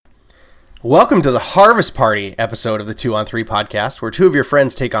Welcome to the Harvest Party episode of the 2 on 3 podcast, where two of your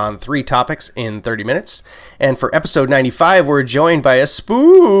friends take on 3 topics in 30 minutes. And for episode 95, we're joined by a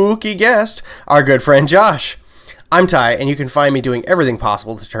spooky guest, our good friend Josh. I'm Ty, and you can find me doing everything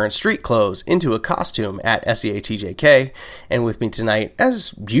possible to turn street clothes into a costume at SEATJK. And with me tonight,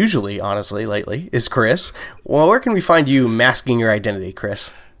 as usually, honestly, lately, is Chris. Well, where can we find you masking your identity,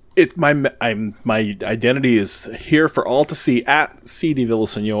 Chris? My identity is here for all to see at CD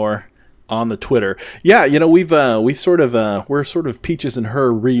Villasenor on the Twitter. Yeah, you know, we're sort of Peaches and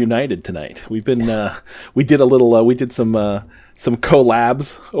her reunited tonight. We did some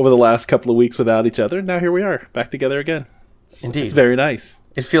collabs over the last couple of weeks without each other. Now here we are, back together again. Indeed. It's very nice.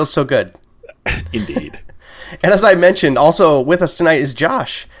 It feels so good. Indeed. And as I mentioned, also with us tonight is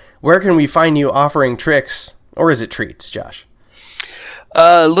Josh. Where can we find you offering tricks, or is it treats, Josh?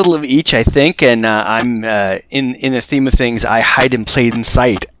 A little of each, I think, and I'm in the theme of things. I hide in plain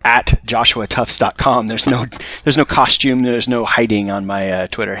sight at joshuatufts.com. There's no costume. There's no hiding on my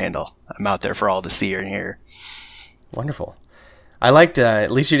Twitter handle. I'm out there for all to see and hear. Wonderful. I liked,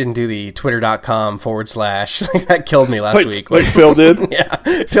 at least you didn't do the twitter.com / that killed me last week. Like Phil did? Yeah.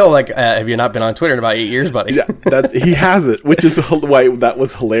 Phil, have you not been on Twitter in about 8 years, buddy? Yeah, he hasn't, which is why that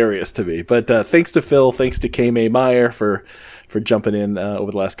was hilarious to me. But thanks to Phil, thanks to K. May Meyer for jumping in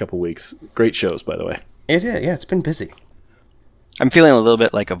over the last couple of weeks. Great shows, by the way. It is, yeah, it's been busy. I'm feeling a little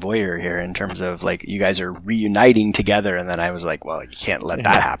bit like a voyeur here in terms of like you guys are reuniting together, and then I was like, well, you can't let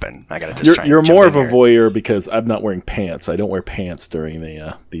that happen. I gotta just You're more of a voyeur because I'm not wearing pants. I don't wear pants during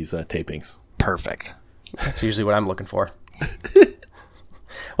these tapings. Perfect. That's usually what I'm looking for.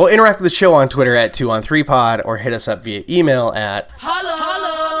 Well, interact with the show on Twitter at 2on3pod or hit us up via email at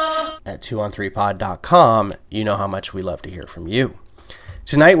at 2on3pod.com. You know how much we love to hear from you.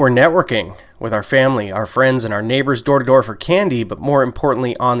 Tonight we're networking with our family, our friends, and our neighbors door to door for candy, but more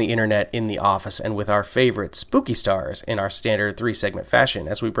importantly on the internet, in the office, and with our favorite spooky stars in our standard 3-segment fashion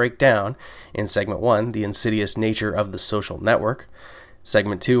as we break down, in segment 1, the insidious nature of the social network.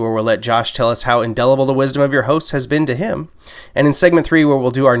 Segment 2, where we'll let Josh tell us how indelible the wisdom of your hosts has been to him. And in segment 3, where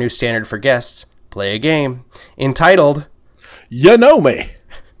we'll do our new standard for guests, play a game, entitled You Know Me.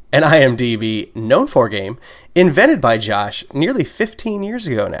 An IMDb known for game invented by Josh nearly 15 years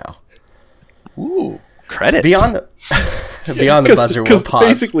ago now. Ooh, credit. Beyond the buzzer, we'll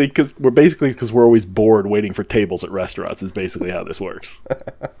pause. Because we're always bored waiting for tables at restaurants is basically how this works.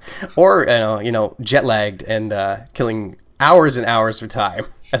 Or, jet lagged and killing hours and hours of time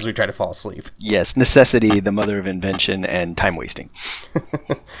as we try to fall asleep. Yes, necessity, the mother of invention, and time wasting.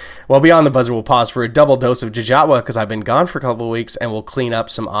 Well, beyond the buzzer, we'll pause for a double dose of Jajatwa because I've been gone for a couple of weeks, and we'll clean up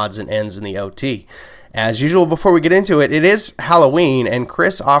some odds and ends in the OT. As usual, before we get into it, it is Halloween, and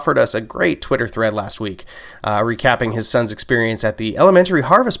Chris offered us a great Twitter thread last week, recapping his son's experience at the elementary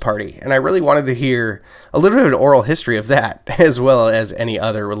harvest party, and I really wanted to hear a little bit of an oral history of that, as well as any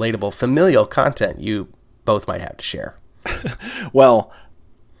other relatable familial content you both might have to share. Well,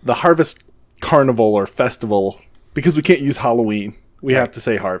 the harvest carnival or festival, because we can't use Halloween, we have to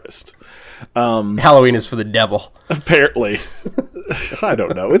say harvest. Halloween is for the devil. Apparently. I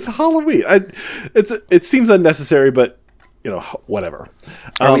don't know. It's Halloween. It seems unnecessary, but, whatever.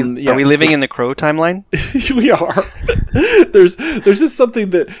 Are we living in the Crow timeline? We are. There's just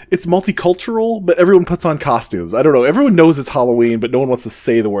something that it's multicultural, but everyone puts on costumes. I don't know. Everyone knows it's Halloween, but no one wants to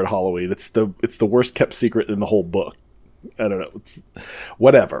say the word Halloween. It's the worst kept secret in the whole book. I don't know. It's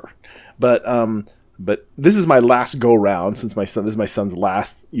whatever. But this is my last go round since this is my son's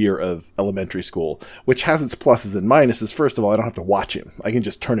last year of elementary school, which has its pluses and minuses. First of all, I don't have to watch him. I can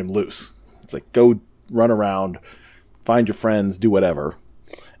just turn him loose. It's like, go run around, find your friends, do whatever,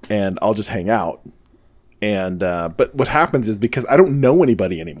 and I'll just hang out. And but what happens is, because I don't know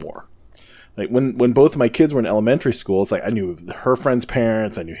anybody anymore. Like when both of my kids were in elementary school, it's like I knew her friend's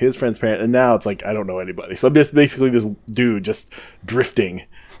parents, I knew his friend's parents, and now it's like I don't know anybody. So I'm just basically this dude just drifting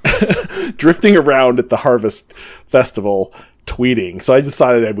around at the Harvest Festival, tweeting. So I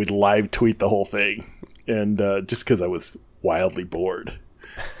decided I would live tweet the whole thing, and just because I was wildly bored.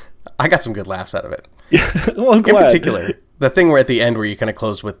 I got some good laughs out of it. Well, I'm glad. In particular, the thing where at the end where you kind of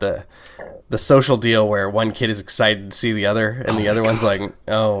closed with the social deal where one kid is excited to see the other, and the other one's like,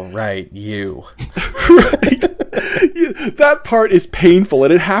 "Oh, right, you." Right. That part is painful,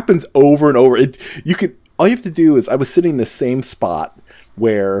 and it happens over and over. All you have to do is, I was sitting in the same spot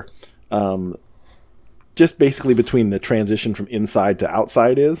where just basically between the transition from inside to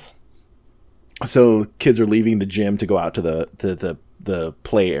outside is. So kids are leaving the gym to go out to the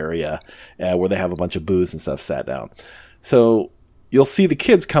play area where they have a bunch of booths and stuff sat down. So you'll see the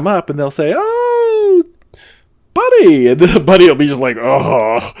kids come up and they'll say, "Oh, buddy, and then the buddy will be just like,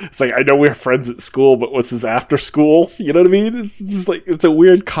 oh, it's like, I know we're friends at school, but what's his after school? You know what I mean? It's just like, it's a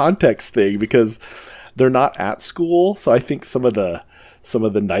weird context thing because they're not at school, so I think some of the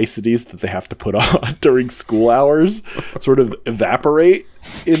niceties that they have to put on during school hours sort of evaporate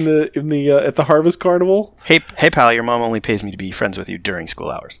in the at the Harvest Carnival. Hey pal, your mom only pays me to be friends with you during school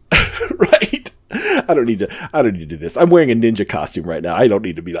hours. Right. I don't need to do this. I'm wearing a ninja costume right now. I don't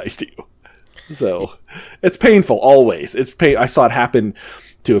need to be nice to you. So it's painful always. I saw it happen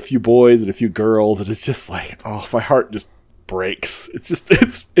to a few boys and a few girls, and it's just like, oh, my heart just breaks.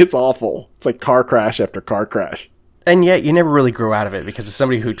 It's awful. It's like car crash after car crash. And yet you never really grow out of it because as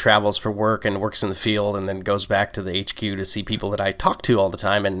somebody who travels for work and works in the field and then goes back to the HQ to see people that I talk to all the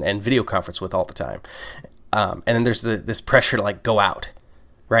time and video conference with all the time. And then there's this pressure to like go out,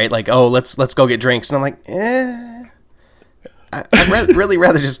 right? Like, oh, let's go get drinks. And I'm like, I'd really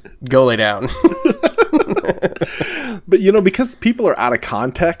rather just go lay down. But, because people are out of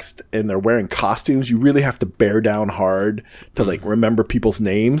context and they're wearing costumes, you really have to bear down hard to, like, remember people's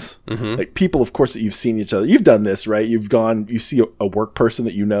names. Mm-hmm. Like, people, of course, that you've seen each other. You've done this, right? You see a work person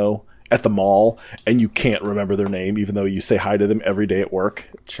that you know at the mall, and you can't remember their name, even though you say hi to them every day at work.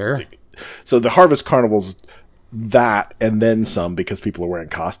 Sure. So the Harvest Carnival's that, and then some, because people are wearing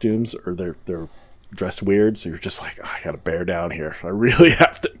costumes, or they're dressed weird, so you're just like, oh, I gotta bear down here. I really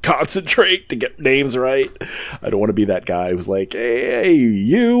have to concentrate to get names right. I don't want to be that guy who's like, hey,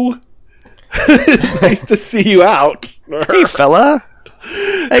 you. Nice to see you out. Hey, fella.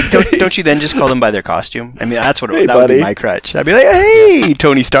 Hey, don't you then just call them by their costume? I mean, that's what hey, that would be my crutch. I'd be like, hey,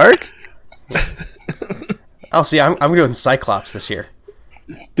 Tony Stark. Oh, see, I'm doing Cyclops this year.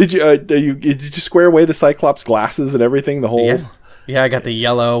 Did you square away the Cyclops glasses and everything? The whole. Yeah, I got the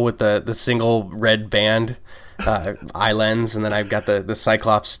yellow with the single red band eye lens, and then I've got the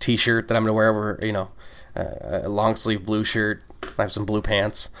Cyclops T-shirt that I'm gonna wear over, a long sleeve blue shirt. I have some blue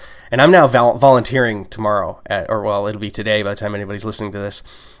pants, and I'm now volunteering tomorrow it'll be today by the time anybody's listening to this.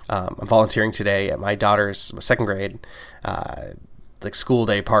 I'm volunteering today at my daughter's second grade like school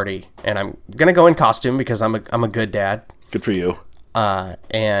day party, and I'm gonna go in costume because I'm a good dad. Good for you.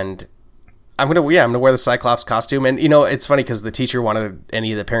 And I'm gonna wear the Cyclops costume, and it's funny because the teacher wanted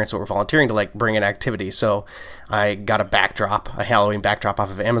any of the parents that were volunteering to like bring an activity, so I got a Halloween backdrop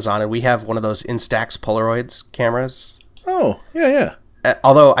off of Amazon, and we have one of those Instax Polaroids cameras. Oh, yeah.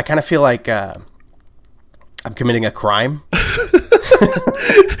 Although I kind of feel like I'm committing a crime.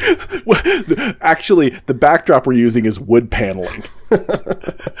 Actually, the backdrop we're using is wood paneling,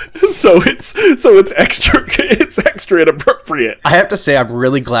 so it's extra inappropriate. I have to say, I'm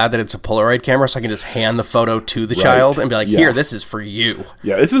really glad that it's a Polaroid camera, so I can just hand the photo to the child and be like, "Here, this is for you."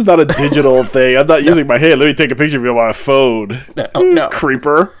 Yeah, this is not a digital thing. I'm not using my hand. Let me take a picture of you on my phone. No,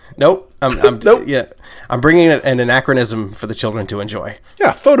 creeper. Nope. Nope. Yeah, I'm bringing an anachronism for the children to enjoy.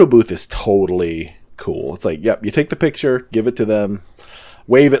 Yeah, photo booth is totally cool. It's like, yep, you take the picture, give it to them,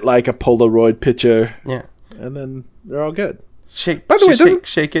 wave it like a Polaroid picture, and then they're all good. By the way,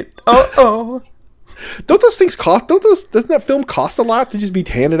 shake it. Oh. Don't those things cost? Doesn't that film cost a lot to just be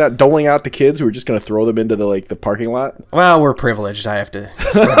doling out to kids who are just going to throw them into the parking lot? Well, we're privileged. I have to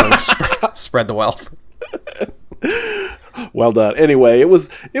spread the wealth. Well done. Anyway, it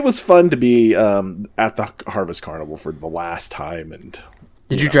was fun to be at the Harvest Carnival for the last time. And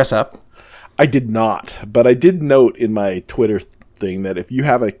did you dress up? I did not, but I did note in my Twitter thing that if you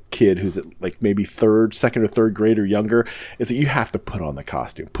have a kid who's at like maybe second or third grade or younger, is that you have to put on a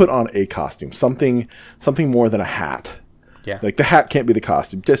costume, something more than a hat. Yeah. Like the hat can't be the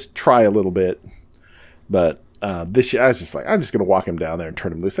costume. Just try a little bit. But this year I was just like, I'm just going to walk him down there and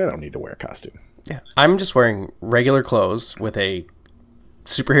turn him loose. I don't need to wear a costume. Yeah. I'm just wearing regular clothes with a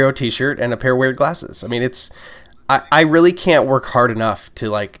superhero t-shirt and a pair of weird glasses. I mean, I really can't work hard enough to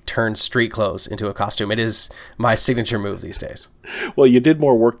like turn street clothes into a costume. It is my signature move these days. Well, you did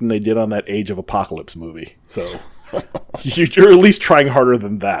more work than they did on that Age of Apocalypse movie. So you're at least trying harder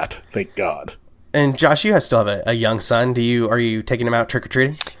than that. Thank God. And Josh, you still have a young son. Are you taking him out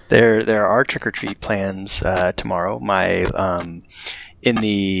trick-or-treating? There are trick-or-treat plans tomorrow. My in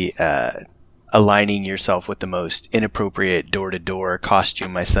the aligning yourself with the most inappropriate door-to-door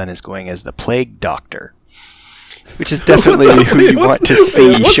costume, my son is going as the Plague Doctor. Which is definitely who you want to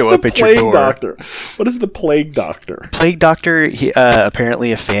see show up at your door. Doctor? What is the Plague Doctor? Plague Doctor, he,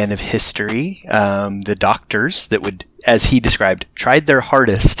 apparently a fan of history. The doctors that would, as he described, tried their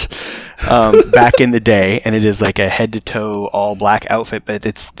hardest back in the day, and it is like a head-to-toe all-black outfit, but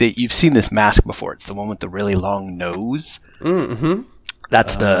you've seen this mask before. It's the one with the really long nose. Mm-hmm.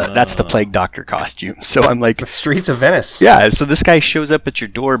 That's the plague doctor costume. So I'm like, The streets of Venice. yeah. So this guy shows up at your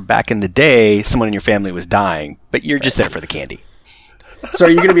door back in the day. Someone in your family was dying, but you're just there for the candy. So are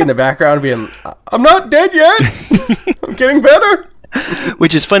you going to be in the background being, I'm not dead yet. I'm getting better.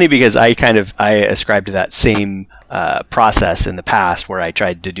 Which is funny because I ascribed to that same process in the past where I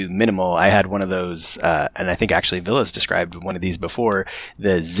tried to do minimal. I had one of those, and I think actually Villa's described one of these before,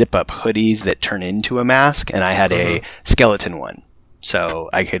 the zip-up hoodies that turn into a mask, and I had a skeleton one. So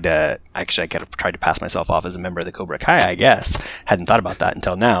I could actually I could have tried to pass myself off as a member of the Cobra Kai, I guess. Hadn't thought about that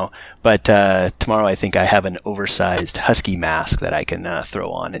until now. But tomorrow I think I have an oversized husky mask that I can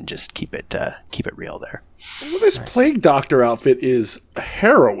throw on and just keep it real there. Well, this plague doctor outfit is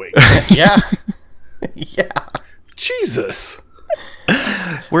harrowing. Yeah. Yeah. Jesus.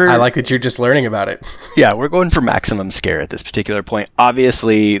 I like that you're just learning about it. Yeah, we're going for maximum scare at this particular point.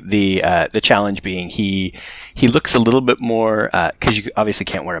 Obviously, the challenge being he looks a little bit more because you obviously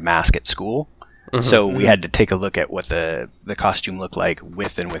can't wear a mask at school. Mm-hmm. So we had to take a look at what the costume looked like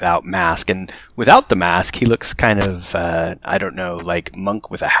with and without mask. And without the mask, he looks kind of I don't know, like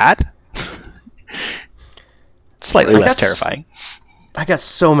monk with a hat. Slightly less terrifying. I got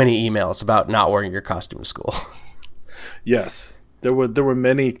so many emails about not wearing your costume to school. Yes, there were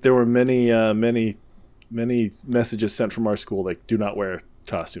many messages sent from our school like, do not wear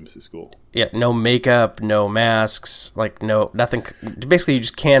costumes to school. Yeah, no makeup, no masks, like nothing. Basically, you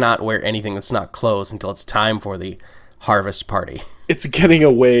just cannot wear anything that's not clothes until it's time for the harvest party. It's getting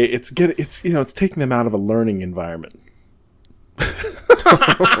away. It's taking them out of a learning environment.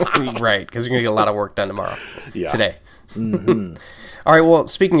 Right, because you're gonna get a lot of work done tomorrow. Yeah. Today. Mm-hmm. All right, well,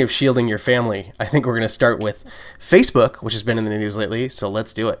 speaking of shielding your family, I think we're going to start with Facebook, which has been in the news lately, so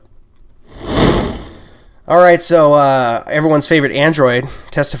let's do it. All right, so everyone's favorite android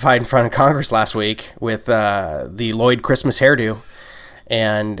testified in front of Congress last week with the Lloyd Christmas hairdo.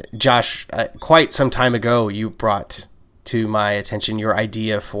 And Josh, quite some time ago, you brought to my attention your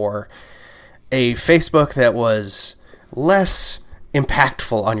idea for a Facebook that was less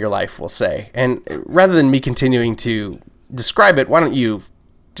impactful on your life, we'll say. And rather than me continuing to describe it, why don't you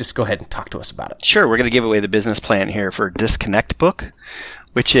just go ahead and talk to us about it? Sure. We're going to give away the business plan here for Disconnect Book,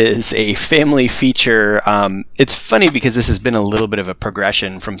 which is a family feature. It's funny because this has been a little bit of a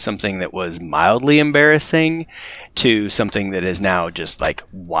progression from something that was mildly embarrassing to something that is now just like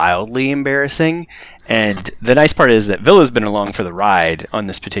wildly embarrassing. And the nice part is that Villa's been along for the ride on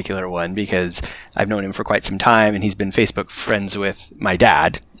this particular one because I've known him for quite some time and he's been Facebook friends with my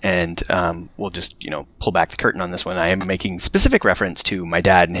dad. And we'll just, pull back the curtain on this one. I am making specific reference to my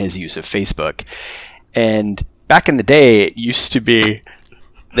dad and his use of Facebook. And back in the day, it used to be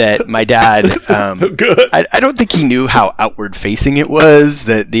that my dad, I don't think he knew how outward facing it was,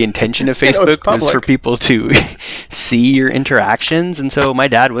 that the intention of Facebook was for people to see your interactions. And so my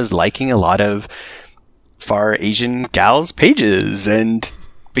dad was liking a lot of far Asian gals' pages and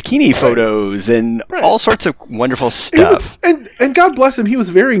bikini photos and all sorts of wonderful stuff. And God bless him, he was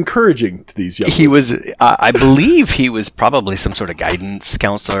very encouraging to these young He was, I believe he was probably some sort of guidance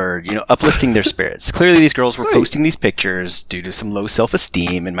counselor, uplifting their spirits. Clearly these girls were posting these pictures due to some low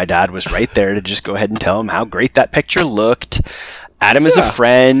self-esteem, and my dad was right there to just go ahead and tell them how great that picture looked, add him as a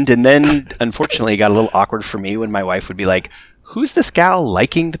friend, and then unfortunately it got a little awkward for me when my wife would be like, who's this gal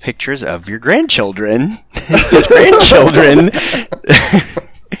liking the pictures of your grandchildren? His grandchildren.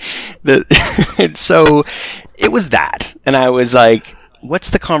 So it was that, and I was like,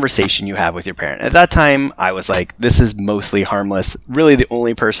 what's the conversation you have with your parent? At that time I was like, this is mostly harmless. Really the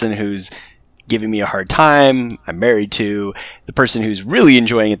only person who's giving me a hard time I'm married to. The person who's really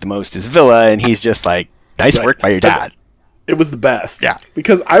enjoying it the most is Villa, and he's just like, nice work by your dad. It was the best. Yeah.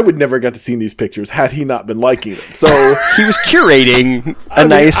 Because I would never get to see these pictures had he not been liking them. So he was curating a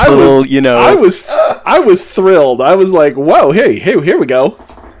nice little, I was thrilled. I was like, whoa, hey, here we go.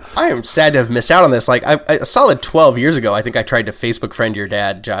 I am sad to have missed out on this. Like, a solid 12 years ago, I think I tried to Facebook friend your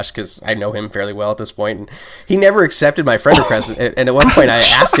dad, Josh, because I know him fairly well at this point, and he never accepted my friend request. And at one point, I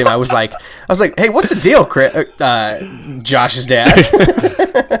asked him, I was like, hey, what's the deal, Josh's dad?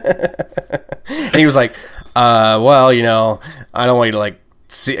 And he was like, well, I don't want you to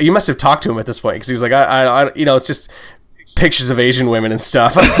see. You must have talked to him at this point because he was like, I it's just pictures of Asian women and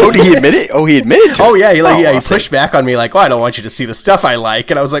stuff. Oh, did he admit it? Oh, he admitted to it. He pushed back on me like, I don't want you to see the stuff I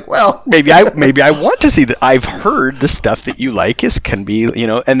like. And I was like, well, maybe I want to see that. I've heard the stuff that you like can be,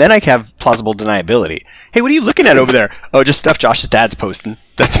 and then I have plausible deniability. Hey, what are you looking at over there? Oh, just stuff Josh's dad's posting.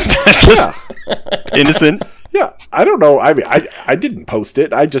 That's just innocent. Yeah, I don't know. I mean, I didn't post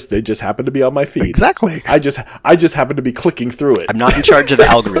it. It just happened to be on my feed. Exactly. I just happened to be clicking through it. I'm not in charge of the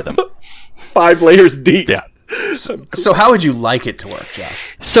algorithm. 5 layers deep. Yeah. So how would you like it to work,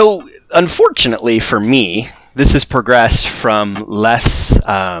 Josh? So, unfortunately for me, this has progressed from less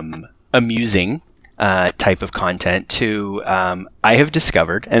amusing type of content to I have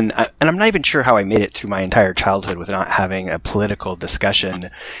discovered, and I'm not even sure how I made it through my entire childhood with not having a political discussion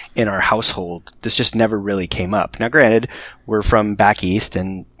in our household. This just never really came up. Now, granted, we're from back east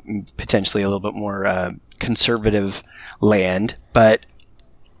and potentially a little bit more conservative land, but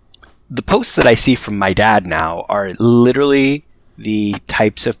the posts that I see from my dad now are literally the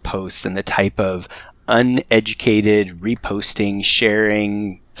types of posts and the type of uneducated reposting,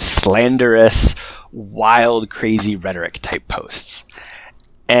 sharing, slanderous, wild, crazy rhetoric type posts.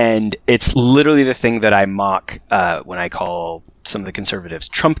 And it's literally the thing that I mock when I call some of the conservatives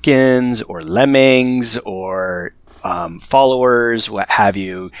Trumpkins or lemmings or followers, what have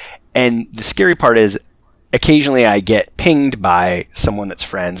you. And the scary part is occasionally I get pinged by someone that's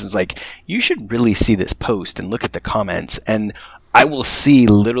friends. It's like, you should really see this post and look at the comments. And I will see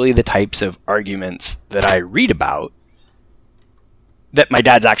literally the types of arguments that I read about that my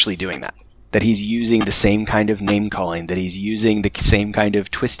dad's actually doing that he's using the same kind of name calling, that he's using the same kind of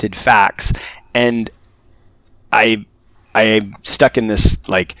twisted facts. And I'm stuck in this,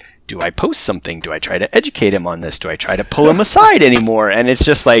 like, do I post something? Do I try to educate him on this? Do I try to pull him aside anymore? And it's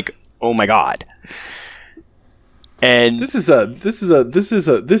just like, oh my God. And this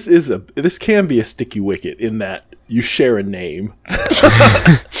can be a sticky wicket in that you share a name,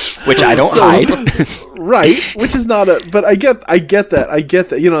 which I don't hide. Right, which is not but I get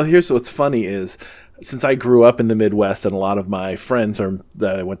that. You know, here's what's funny is, since I grew up in the Midwest and a lot of my friends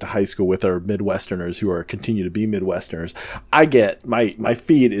that I went to high school with are Midwesterners who continue to be Midwesterners, I get my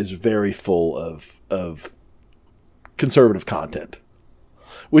feed is very full of conservative content,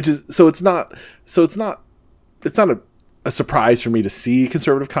 which is it's not a surprise for me to see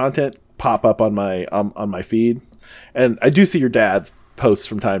conservative content pop up on my feed. And I do see your dad's posts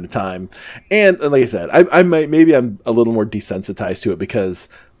from time to time. And like I said, I'm a little more desensitized to it because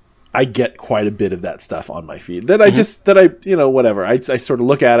I get quite a bit of that stuff on my feed. That whatever. I sort of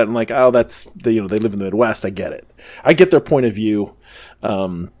look at it and like, oh, they live in the Midwest. I get it. I get their point of view.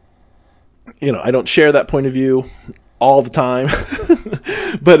 I don't share that point of view all the time,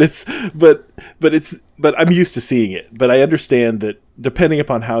 but I'm used to seeing it. But I understand that depending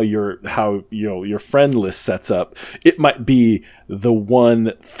upon how your friend list sets up, it might be the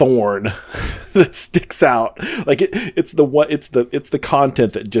one thorn that sticks out. Like it's the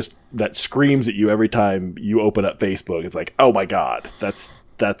content that screams at you every time you open up Facebook. It's like, oh my God, that's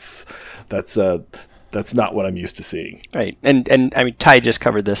not what I'm used to seeing. Right. And I mean, Ty just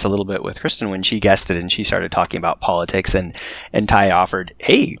covered this a little bit with Kristen when she guested and she started talking about politics, and Ty offered,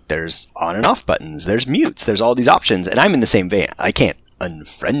 hey, there's on and off buttons, there's mutes, there's all these options. And I'm in the same vein. I can't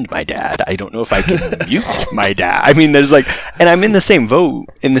unfriend my dad. I don't know if I can mute my dad. I mean, there's and I'm in the same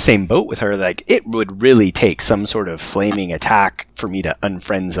boat with her. Like, it would really take some sort of flaming attack for me to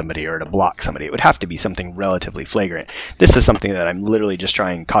unfriend somebody or to block somebody. It would have to be something relatively flagrant. This is something that I'm literally just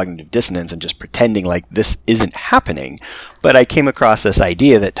trying cognitive dissonance and just pretending like this isn't happening. But I came across this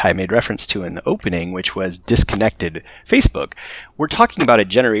idea that Ty made reference to in the opening, which was disconnected Facebook. We're talking about a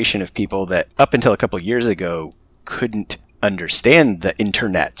generation of people that up until a couple of years ago couldn't understand the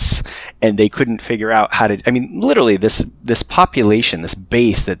internets, and they couldn't figure out how to, I mean, literally this population, this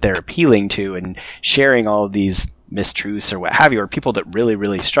base that they're appealing to and sharing all of these mistruths or what have you, are people that really,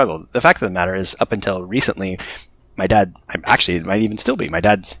 really struggle. The fact of the matter is, up until recently, my dad, actually, it might even still be, my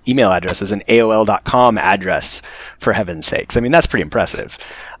dad's email address is an AOL.com address, for heaven's sakes. I mean, that's pretty impressive.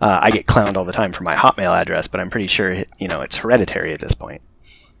 I get clowned all the time for my Hotmail address, but I'm pretty sure, it's hereditary at this point.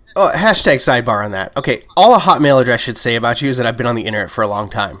 Oh, hashtag sidebar on that. Okay, all a Hotmail address should say about you is that I've been on the internet for a long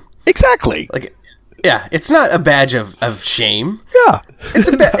time. Exactly. Yeah, it's not a badge of shame. Yeah.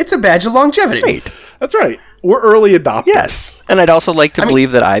 It's a badge of longevity. Right. That's right. We're early adopters. Yes. And I'd also like to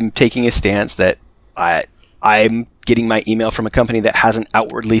believe that I'm taking a stance that I'm getting my email from a company that hasn't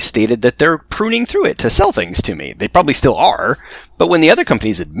outwardly stated that they're pruning through it to sell things to me. They probably still are, but when the other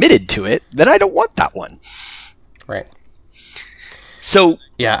company's admitted to it, then I don't want that one. Right. So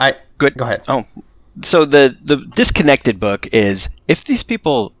yeah, go ahead. Oh, so the disconnected book is, if these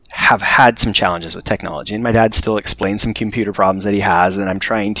people have had some challenges with technology, and my dad still explains some computer problems that he has, and I'm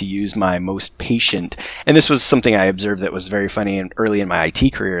trying to use my most patient, and this was something I observed that was very funny and early in my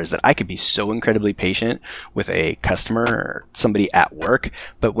IT career, is that I could be so incredibly patient with a customer or somebody at work,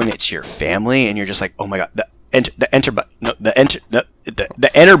 but when it's your family and you're just like, oh my God, the enter button, no, the enter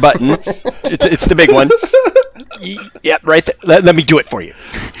button, it's the big one. Yeah, right there. Let me do it for you.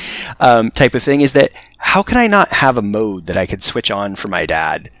 Type of thing is that, how can I not have a mode that I could switch on for my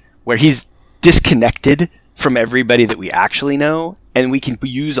dad where he's disconnected from everybody that we actually know, and we can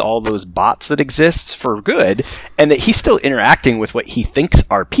use all those bots that exist for good, and that he's still interacting with what he thinks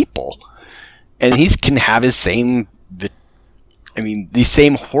are people, and he can have his same, these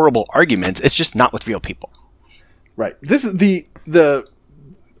same horrible arguments. It's just not with real people. Right. This is the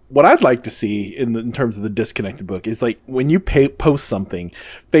what I'd like to see in terms of the disconnected book is like when you post something,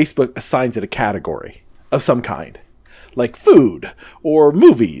 Facebook assigns it a category of some kind, like food or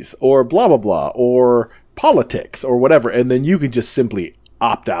movies or blah blah blah or politics or whatever, and then you can just simply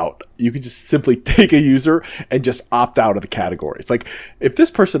opt out. You can just simply take a user and just opt out of the categories. Like if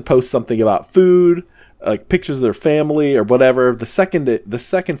this person posts something about food, like pictures of their family or whatever, the second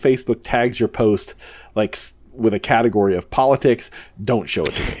Facebook tags your post like with a category of politics, don't show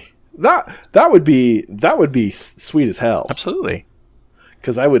it to me. That would be sweet as hell. Absolutely.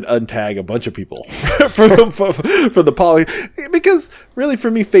 Because I would untag a bunch of people for the politics. Because really,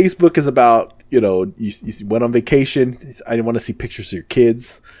 for me, Facebook is about, you went on vacation. I want to see pictures of your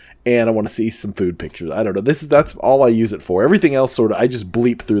kids, and I want to see some food pictures. I don't know. That's all I use it for. Everything else, sort of, I just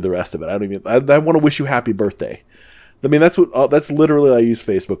bleep through the rest of it. I want to wish you happy birthday. I mean, that's literally what I use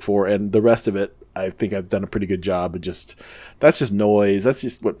Facebook for, and the rest of it, I think I've done a pretty good job. That's just noise. That's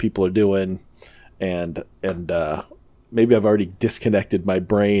just what people are doing, and maybe I've already disconnected my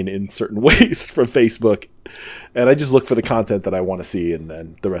brain in certain ways from Facebook, and I just look for the content that I want to see, and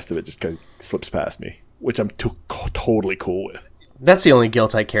then the rest of it just kind of slips past me, which I'm totally cool with. That's the only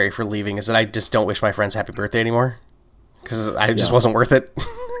guilt I carry for leaving, is that I just don't wish my friends happy birthday anymore, because I just wasn't worth it.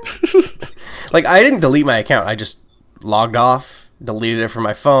 Like, I didn't delete my account. I just logged off, deleted it from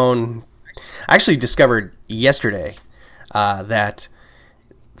my phone. I actually discovered yesterday that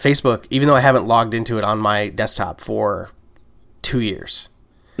Facebook, even though I haven't logged into it on my desktop for 2 years,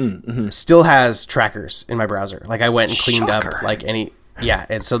 still has trackers in my browser. Like I went and cleaned up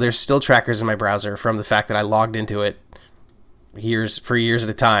and so there's still trackers in my browser from the fact that I logged into it years at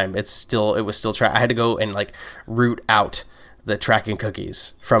a time. It was still I had to go and like root out the tracking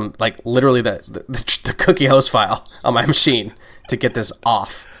cookies from like literally the cookie host file on my machine to get this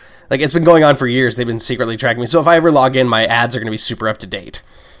off. Like it's been going on for years. They've been secretly tracking me. So if I ever log in, my ads are going to be super up to date.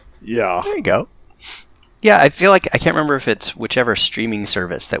 Yeah. There you go. Yeah, I feel like I can't remember if it's whichever streaming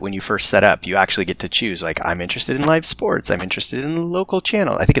service that when you first set up, you actually get to choose. Like, I'm interested in live sports. I'm interested in the local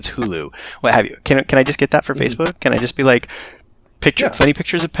channel. I think it's Hulu. What have you? Can I just get that for Facebook? Can I just be like, funny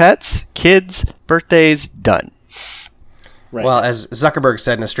pictures of pets, kids, birthdays, done. Right. Well, as Zuckerberg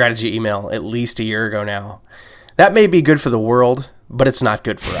said in a strategy email at least a year ago now, that may be good for the world, but it's not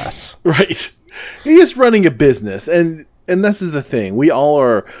good for us. Right. He is running a business, and this is the thing. We all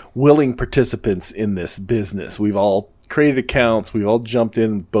are willing participants in this business. We've all created accounts. We've all jumped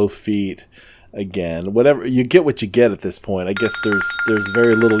in both feet. Again, whatever, you get what you get at this point. I guess there's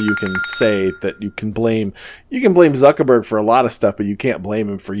very little you can say that you can blame. You can blame Zuckerberg for a lot of stuff, but you can't blame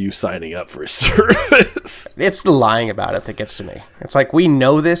him for you signing up for his service. It's the lying about it that gets to me. It's like we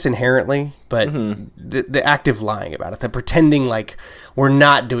know this inherently, but the active lying about it, the pretending like we're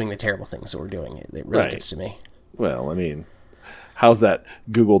not doing the terrible things that we're doing, it really gets to me. Well, I mean, how's that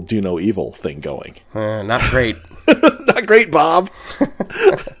Google Do No Evil thing going? Not great. Not great, Bob.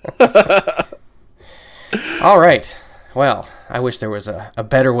 All right. Well, I wish there was a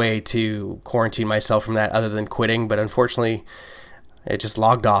better way to quarantine myself from that other than quitting, but unfortunately, it just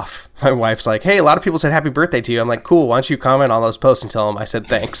logged off. My wife's like, hey, a lot of people said happy birthday to you. I'm like, cool, why don't you comment on those posts and tell them I said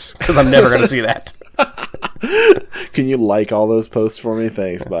thanks, because I'm never going to see that. Can you like all those posts for me?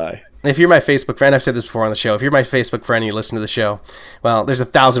 Thanks, bye. If you're my Facebook friend, I've said this before on the show, if you're my Facebook friend and you listen to the show, well, there's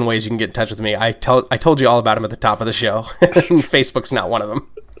 1,000 ways you can get in touch with me. I told you all about them at the top of the show. Facebook's not one of them.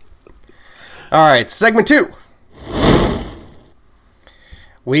 All right, segment 2.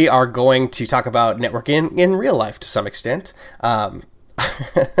 We are going to talk about networking in real life to some extent.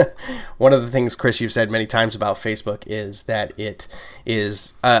 One of the things, Chris, you've said many times about Facebook is that it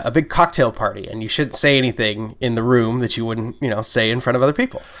is a big cocktail party, and you shouldn't say anything in the room that you wouldn't, say in front of other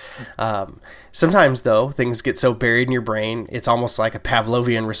people. Sometimes, though, things get so buried in your brain, it's almost like a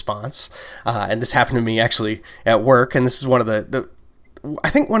Pavlovian response. And this happened to me actually at work, and this is one of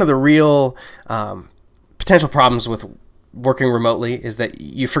I think one of the real potential problems with working remotely is that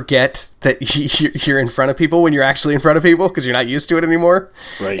you forget that you're in front of people when you're actually in front of people because you're not used to it anymore.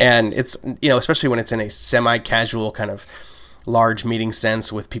 Right. And it's, especially when it's in a semi-casual kind of large meeting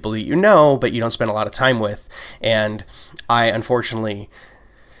sense with people that but you don't spend a lot of time with. And I unfortunately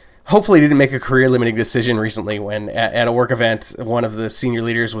hopefully didn't make a career limiting decision recently when at a work event, one of the senior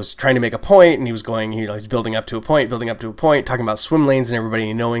leaders was trying to make a point, and he was going, he's building up to a point, talking about swim lanes and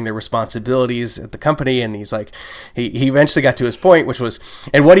everybody knowing their responsibilities at the company. And he's like, he eventually got to his point, which was,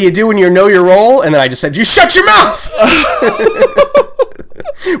 and what do you do when you know your role? And then I just said, you shut your mouth,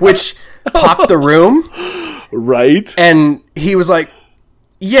 which popped the room. Right. And he was like,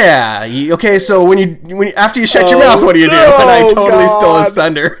 yeah, okay, so when after you shut your mouth, what do you do? And I totally stole his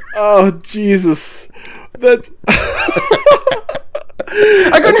thunder. Oh, Jesus. I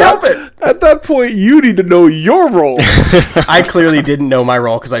couldn't help it. At that point, you need to know your role. I clearly didn't know my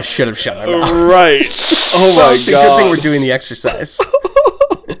role because I should have shut my mouth. Right. Oh, Well, my it's a God. good thing we're doing the exercise.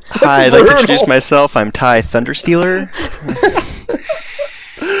 Hi, I'd like to introduce myself. I'm Ty Thunderstealer.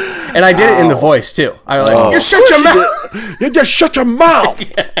 And I did it in the voice, too. I was like, you shut your mouth! You just shut your mouth!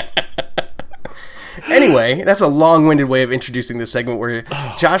 Anyway, that's a long-winded way of introducing this segment where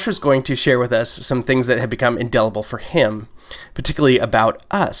Josh was going to share with us some things that have become indelible for him, particularly about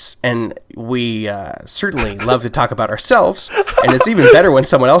us. And we certainly love to talk about ourselves, and it's even better when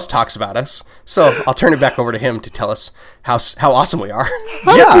someone else talks about us. So I'll turn it back over to him to tell us how awesome we are.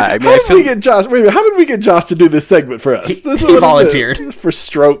 How did we get Josh to do this segment for us? He volunteered. For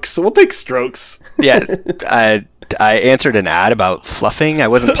strokes. We'll take strokes. Yeah, I answered an ad about fluffing. I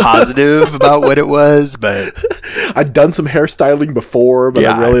wasn't positive about what it was, but I'd done some hairstyling before, but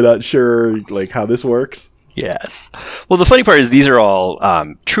Yeah. I'm really not sure how this works. yes. Well, the funny part is these are all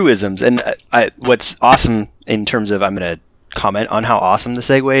truisms, and what's awesome in terms of, I'm going to comment on how awesome the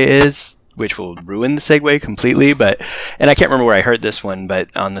segue is, which will ruin the segue completely, and I can't remember where I heard this one,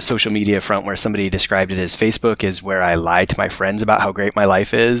 but on the social media front where somebody described it as Facebook is where I lie to my friends about how great my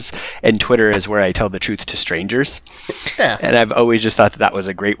life is, and Twitter is where I tell the truth to strangers. Yeah. And I've always just thought that was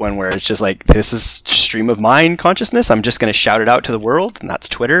a great one where it's just like, this is stream of mind consciousness. I'm just going to shout it out to the world, and that's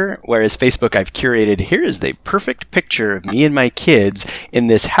Twitter. Whereas Facebook, I've curated, here is the perfect picture of me and my kids in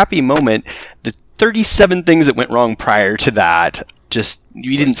this happy moment. The 37 things that went wrong prior to that, just,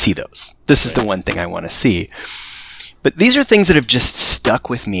 you didn't see those. This is the one thing I want to see. But these are things that have just stuck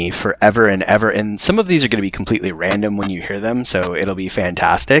with me forever and ever, and some of these are going to be completely random when you hear them, so it'll be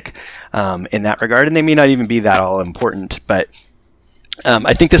fantastic in that regard, and they may not even be that all important, but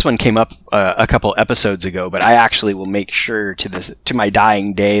I think this one came up a couple episodes ago, but I actually will make sure to my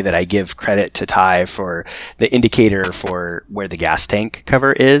dying day that I give credit to Ty for the indicator for where the gas tank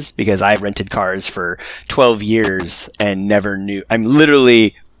cover is, because I rented cars for 12 years and never knew. I'm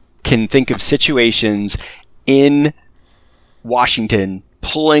literally can think of situations in Washington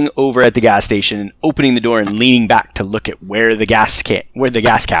pulling over at the gas station and opening the door and leaning back to look at where the gas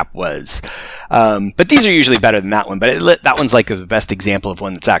cap was. But these are usually better than that one. But that one's like the best example of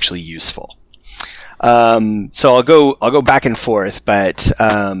one that's actually useful. So I'll go back and forth. But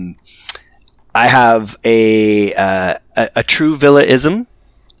I have a true Villa-ism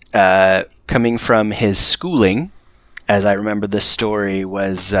coming from his schooling. As I remember, this story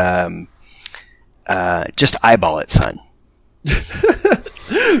was just eyeball it, son.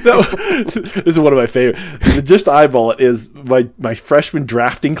 No, this is one of my favorite. Just eyeball it is my freshman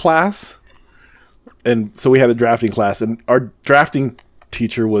drafting class, and so we had a drafting class, and our drafting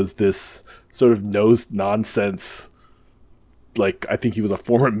teacher was this sort of nonsense. Like, I think he was a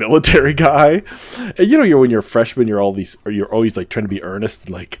former military guy, and when you're a freshman, you're always like trying to be earnest,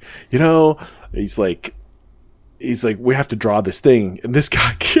 like he's like, we have to draw this thing, and this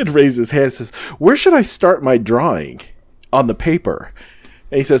kid raised his hand and says, "Where should I start my drawing on the paper?"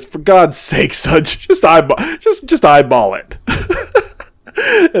 And he says, "For God's sake, son, just eyeball it."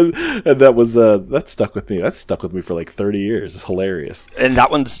 and that was that stuck with me. That stuck with me for like 30 years. It's hilarious. And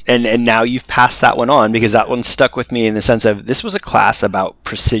that one's and now you've passed that one on, because that one stuck with me in the sense of this was a class about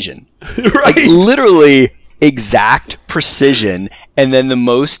precision, Right? like literally exact precision. And then the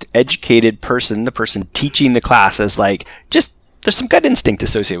most educated person, the person teaching the class, is like, just there's some gut instinct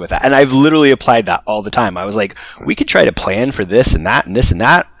associated with that. And I've literally applied that all the time. I was like, we could try to plan for this and that and this and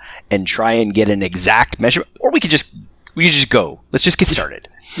that and try and get an exact measurement, or we could just go. Let's just get started.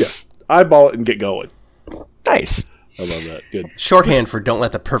 Yes. Eyeball it and get going. Nice. I love that. Good. Shorthand for don't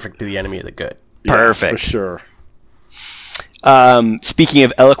let the perfect be the enemy of the good. Perfect. For sure. Speaking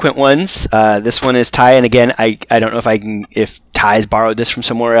of eloquent ones, this one is Ty, and again, I don't know if Ty's borrowed this from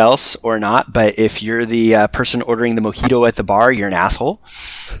somewhere else or not, but if you're the person ordering the mojito at the bar, you're an asshole.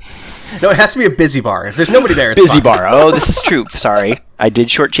 No, it has to be a busy bar. If there's nobody there, it's Busy fine. bar. Oh, this is true. Sorry. I did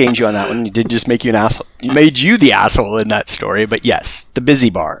shortchange you on that one. You did just make you an asshole. You made you the asshole in that story, but yes, the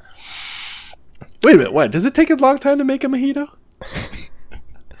busy bar. Wait a minute. What? Does it take a long time to make a mojito?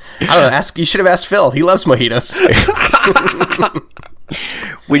 I don't know. You should have asked Phil. He loves mojitos.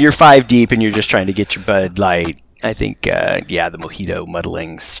 when you're 5 deep and you're just trying to get your Bud Light, I think, the mojito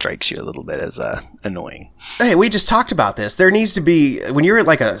muddling strikes you a little bit as annoying. Hey, we just talked about this. There needs to be, when you're at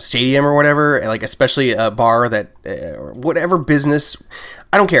like a stadium or whatever, like especially a bar that, whatever business,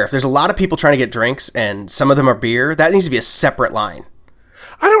 I don't care. If there's a lot of people trying to get drinks and some of them are beer, that needs to be a separate line.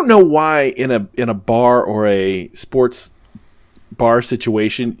 I don't know why in a bar or a sports bar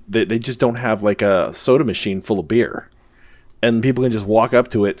situation that they just don't have like a soda machine full of beer. And people can just walk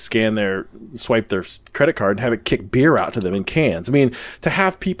up to it, swipe their credit card, and have it kick beer out to them in cans. I mean, to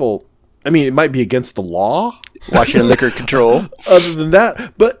have people, it might be against the law. Washington Liquor Control. Other than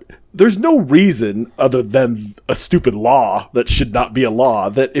that, but there's no reason other than a stupid law that should not be a law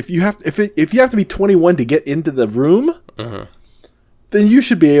that if you have to be 21 to get into the room, then you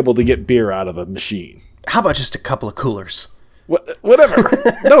should be able to get beer out of a machine. How about just a couple of coolers? Whatever.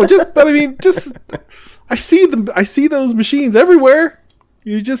 No, just. I see those machines everywhere.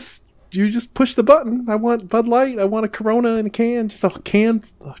 You just push the button. I want Bud Light. I want a Corona in a can. Just a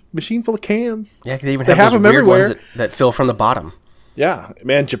machine full of cans. Yeah, they have those weird ones that fill from the bottom. Yeah,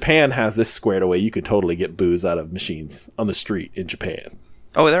 man, Japan has this squared away. You could totally get booze out of machines on the street in Japan.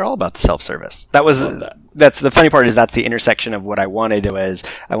 Oh, they're all about the self-service. That's the funny part is that's the intersection of what I wanted.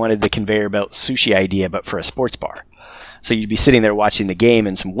 I wanted the conveyor belt sushi idea, but for a sports bar. So you'd be sitting there watching the game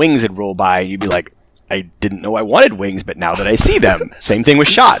and some wings would roll by and you'd be like, I didn't know I wanted wings, but now that I see them. Same thing with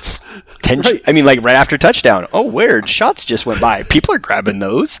shots. Right. Right after touchdown. Oh, weird. Shots just went by. People are grabbing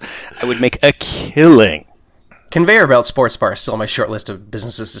those. I would make a killing. Conveyor belt sports bar is still on my short list of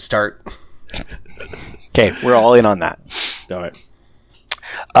businesses to start. Okay, we're all in on that. All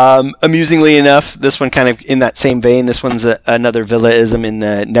right. Amusingly enough, this one kind of in that same vein. This one's another Villa-ism in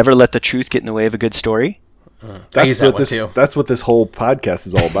the never let the truth get in the way of a good story. That's what this whole podcast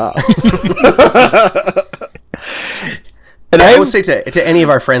is all about. And I will say to any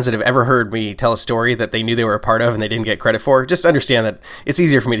of our friends that have ever heard me tell a story that they knew they were a part of and they didn't get credit for, just understand that it's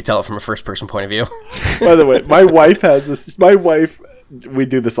easier for me to tell it from a first-person point of view. By the way, my wife has this. My wife, we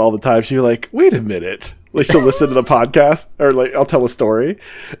do this all the time. She's like, wait a minute. Like, she'll listen to the podcast, or like, I'll tell a story.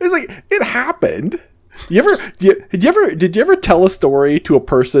 It's like, it happened. Did you ever tell a story to a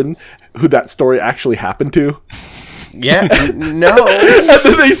person who that story actually happened to? Yeah, no. And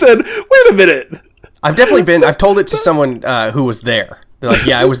then they said, wait a minute. I've told it to someone who was there. They're like,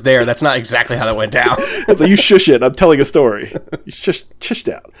 yeah, I was there. That's not exactly how that went down. It's like, you shush it. I'm telling a story. You shush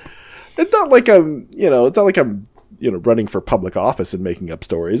down. It's not like I'm running for public office and making up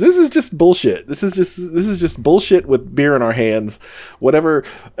stories. This is just bullshit. This is just bullshit with beer in our hands. Whatever,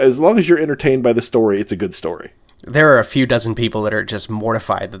 as long as you're entertained by the story, it's a good story. There are a few dozen people that are just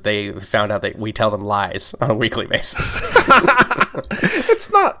mortified that they found out that we tell them lies on a weekly basis.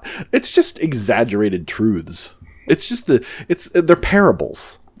 It's just exaggerated truths. They're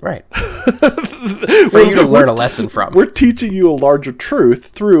parables. Right. For you to learn a lesson from. We're teaching you a larger truth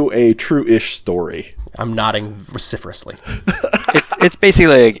through a true-ish story. I'm nodding vociferously. It's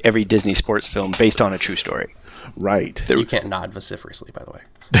basically like every Disney sports film based on a true story. Right. You can't nod vociferously, by the way.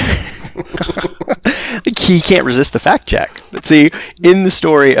 He can't resist the fact check. But see, in the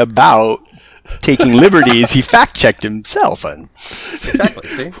story about taking liberties, he fact checked himself. Exactly,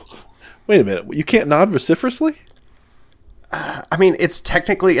 see? Wait a minute. You can't nod vociferously? It's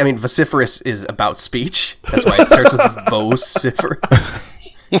technically, vociferous is about speech. That's why it starts with vociferous.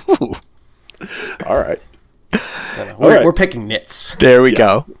 All right. We're picking nits. There we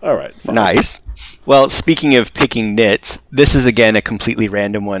go. All right. Fine. Nice. Well, speaking of picking nits, this is again a completely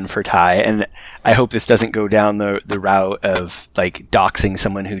random one for Ty, and I hope this doesn't go down the route of like doxing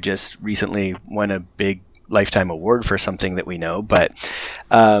someone who just recently won a big lifetime award for something that we know. But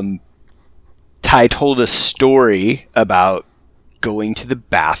Ty told a story about going to the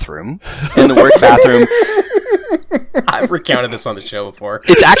bathroom, and the work bathroom. I've recounted this on the show before.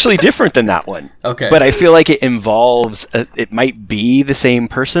 It's actually different than that one. Okay. But I feel like it involves, it might be the same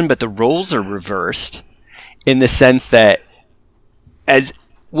person, but the roles are reversed in the sense that as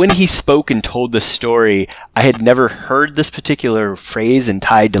when he spoke and told the story, I had never heard this particular phrase, and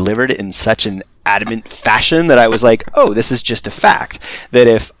Ty delivered it in such an adamant fashion that I was like, oh, this is just a fact. That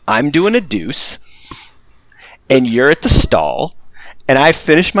if I'm doing a deuce and you're at the stall, and I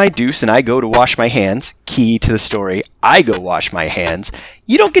finish my deuce and I go to wash my hands, key to the story, I go wash my hands,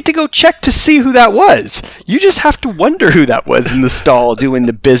 you don't get to go check to see who that was. You just have to wonder who that was in the stall doing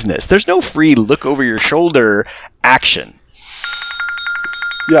the business. There's no free look over your shoulder action.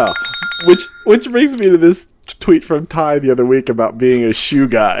 Yeah, which brings me to this tweet from Ty the other week about being a shoe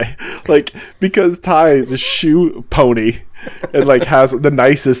guy. Like, because Ty is a shoe pony and like has the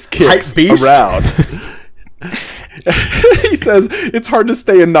nicest kicks around. he says it's hard to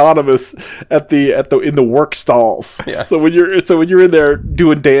stay anonymous in the work stalls. Yeah. So when you're in there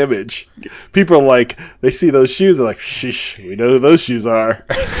doing damage, people are like, they see those shoes, they're like, sheesh, we know who those shoes are.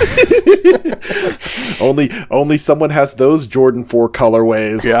 only someone has those Jordan 4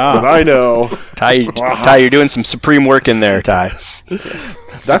 colorways. Yeah. that I know. Ty, you're doing some supreme work in there, Ty.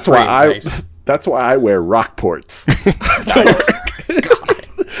 That's why I wear Rockports.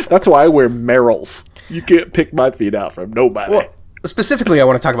 That's why I wear Merrells. You can't pick my feet out from nobody. Well, specifically, I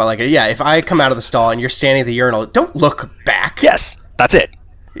want to talk about, like, yeah, if I come out of the stall and you're standing at the urinal, don't look back. Yes, that's it.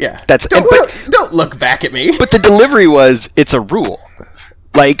 Yeah. Don't look back at me. But the delivery was, it's a rule.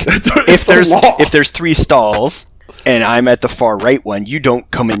 Like, if there's 3 stalls and I'm at the far right one, you don't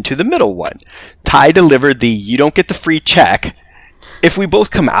come into the middle one. Ty delivered you don't get the free check. If we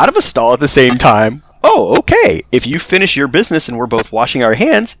both come out of a stall at the same time, oh, okay. If you finish your business and we're both washing our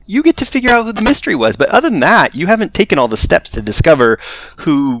hands, you get to figure out who the mystery was. But other than that, you haven't taken all the steps to discover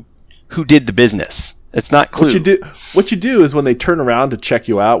who did the business. It's not Clue. What you do is when they turn around to check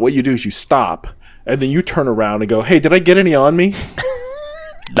you out, what you do is you stop, and then you turn around and go, hey, did I get any on me?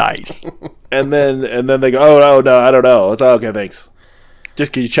 Nice. And then they go, oh, no, I don't know. It's okay, thanks.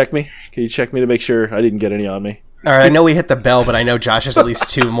 Just, can you check me? Can you check me to make sure I didn't get any on me? All right, I know we hit the bell, but I know Josh has at least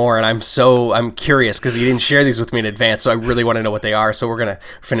 2 more, and I'm curious because you didn't share these with me in advance, so I really want to know what they are. So we're gonna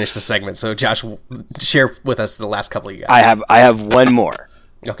finish the segment. So Josh, share with us the last couple you got. I have one more.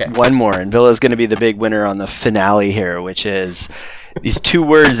 Okay. One more, and Villa's going to be the big winner on the finale here, which is these 2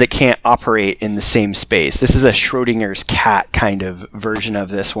 words that can't operate in the same space. This is a Schrodinger's cat kind of version of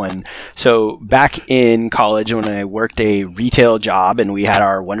this one. So back in college when I worked a retail job and we had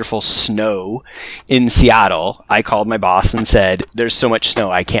our wonderful snow in Seattle, I called my boss and said, there's so much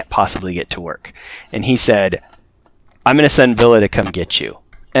snow I can't possibly get to work. And he said, I'm going to send Villa to come get you.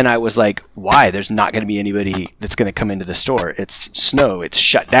 And I was like, why? There's not going to be anybody that's going to come into the store. It's snow. It's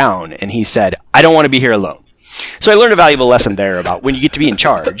shut down. And he said, I don't want to be here alone. So I learned a valuable lesson there about when you get to be in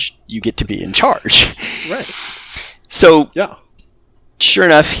charge, you get to be in charge. Right. So, yeah. Sure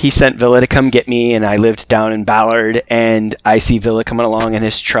enough, he sent Villa to come get me, and I lived down in Ballard, and I see Villa coming along in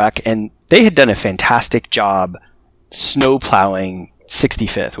his truck, and they had done a fantastic job snow plowing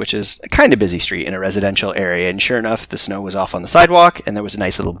 65th, which is a kind of busy street in a residential area. And sure enough, the snow was off on the sidewalk, and there was a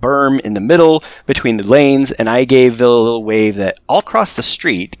nice little berm in the middle between the lanes. And I gave Bill a little wave that all across the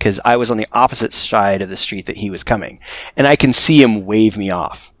street, because I was on the opposite side of the street that he was coming. And I can see him wave me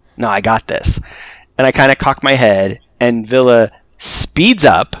off. No, I got this. And I kind of cock my head, and Villa speeds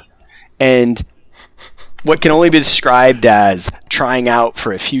up, and what can only be described as trying out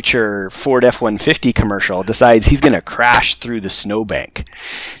for a future Ford F-150 commercial, decides he's going to crash through the snowbank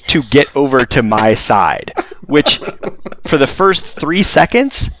to get over to my side, which for the first 3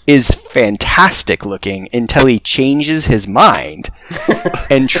 seconds is fantastic looking until he changes his mind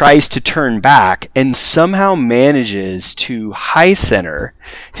and tries to turn back and somehow manages to high center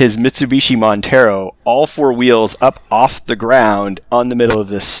his Mitsubishi Montero, all 4 wheels up off the ground on the middle of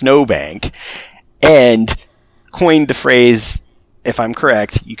the snowbank. And coined the phrase, if I'm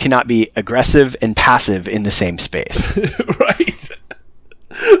correct, you cannot be aggressive and passive in the same space. Right.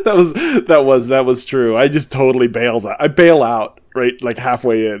 That was true. I just totally bails out. I bail out right like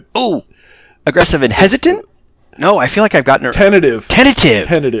halfway in. Oh, aggressive and hesitant? No, I feel like I've gotten tentative.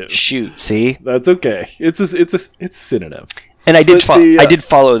 Tentative. Shoot, see? That's okay. It's a synonym. And I did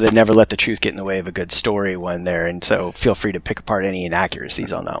follow the never let the truth get in the way of a good story one there, and so feel free to pick apart any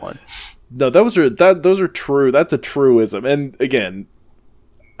inaccuracies on that one. No, those are true. That's a truism. And again,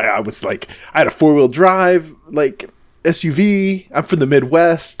 I was like, I had a 4-wheel drive like SUV. I'm from the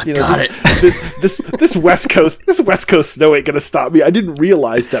Midwest. You know, this West Coast snow ain't gonna stop me. I didn't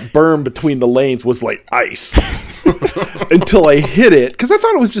realize that berm between the lanes was like ice until I hit it, because I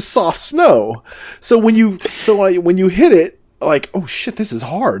thought it was just soft snow. So when you hit it, like, oh shit, this is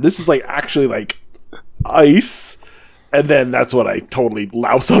hard. This is like actually like ice. And then that's when I totally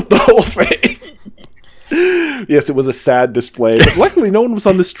louse up the whole thing. Yes, it was a sad display, but luckily no one was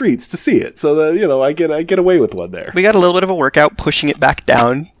on the streets to see it. So that, I get away with one there. We got a little bit of a workout pushing it back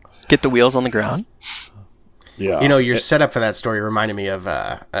down, get the wheels on the ground. Yeah. Your setup for that story reminded me of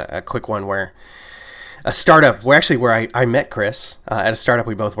a quick one where a startup, where I met Chris at a startup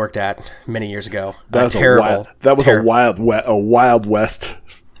we both worked at many years ago. That was a Wild West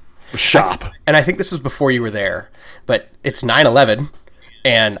shop. I think this was before you were there, but it's 9/11,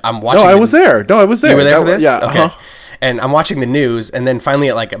 and I'm watching. No, I was there. You were there for this? Yeah. Okay. Uh-huh. And I'm watching the news, and then finally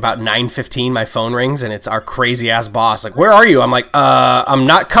at like about 9:15, my phone rings, and it's our crazy ass boss. Like, where are you? I'm like, I'm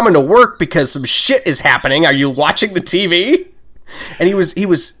not coming to work because some shit is happening. Are you watching the TV? And he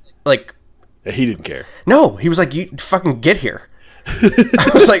was like He didn't care. No, he was like, you fucking get here. I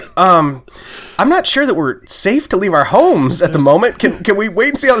was like, I'm not sure that we're safe to leave our homes at the moment. Can we wait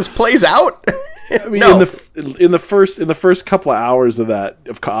and see how this plays out? I mean, no. in the first couple of hours of that,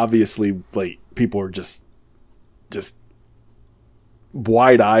 obviously, like, people were just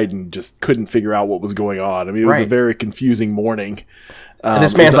wide-eyed and just couldn't figure out what was going on. I mean, it was a very confusing morning. And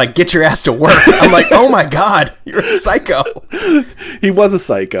this man's like, get your ass to work. I'm like, oh my God, you're a psycho. He was a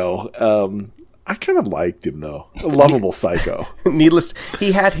psycho. I kind of liked him, though. A lovable psycho.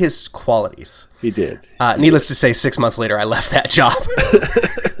 He had his qualities. He did. Needless to say, 6 months later, I left that job.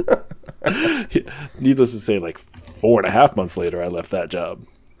 Needless to say, like 4.5 months later, I left that job.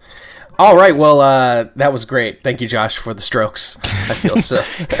 All right. Well, that was great. Thank you, Josh, for the strokes. I feel so.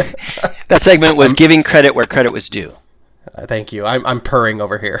 That segment was giving credit where credit was due. Thank you. I'm purring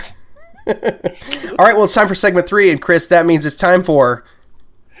over here. All right. Well, it's time for segment 3. And Chris, that means it's time for...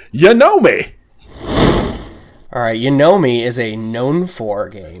 You Know Me. All right, You Know Me is a known for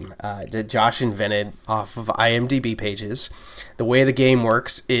game that Josh invented off of IMDb pages. The way the game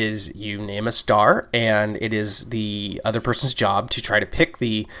works is you name a star, and it is the other person's job to try to pick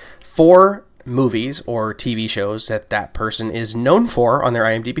the 4 movies or TV shows that person is known for on their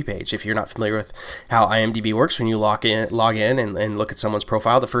IMDb page. If you're not familiar with how IMDb works, when you log in and look at someone's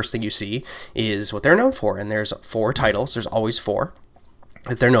profile, the first thing you see is what they're known for, and there's 4 titles. There's always 4.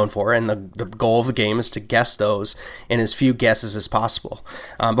 That they're known for, and the goal of the game is to guess those in as few guesses as possible.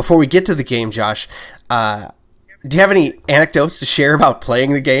 Before we get to the game, Josh, do you have any anecdotes to share about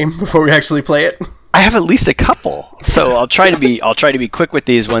playing the game before we actually play it? I have at least a couple, so I'll try to be quick with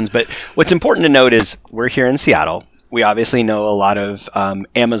these ones. But what's important to note is we're here in Seattle. We obviously know a lot of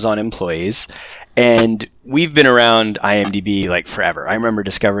Amazon employees, and we've been around IMDb like forever. I remember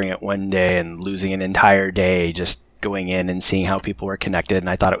discovering it one day and losing an entire day just going in and seeing how people were connected, and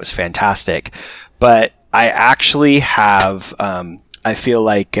I thought it was fantastic. But I actually have, I feel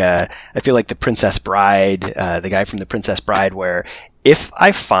like the Princess Bride, the guy from the Princess Bride, where if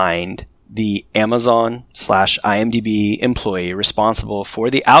I find the Amazon/IMDb employee responsible for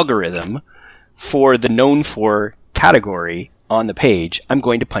the algorithm for the known for category on the page, I'm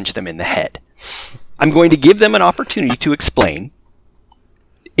going to punch them in the head. I'm going to give them an opportunity to explain,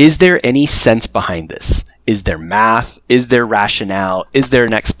 is there any sense behind this? Is there math? Is there rationale? Is there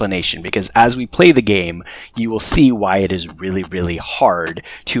an explanation? Because as we play the game, you will see why it is really, really hard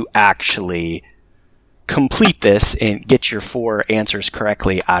to actually complete this and get your 4 answers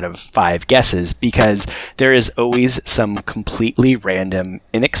correctly out of 5 guesses, because there is always some completely random,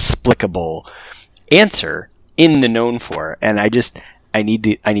 inexplicable answer in the known for. And I need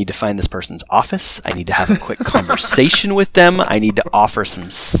to find this person's office. I need to have a quick conversation with them. I need to offer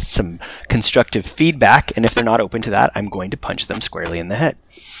some constructive feedback, and if they're not open to that, I'm going to punch them squarely in the head.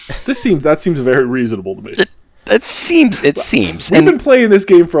 That seems very reasonable to me. It seems. We've been playing this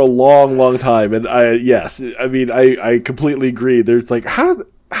game for a long, long time, and I completely agree. There's like, how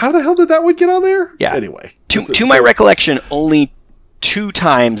the hell did that one get on there? Yeah. Anyway, to my recollection, only 2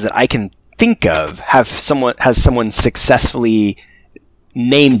 times that I can think of has someone successfully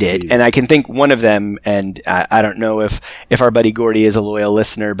named it, and I can think one of them, and I don't know if our buddy Gordy is a loyal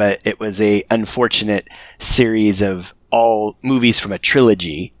listener, but it was a unfortunate series of all movies from a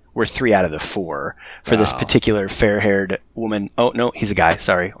trilogy, were 3 out of the 4 for this particular fair-haired woman. Oh no, he's a guy.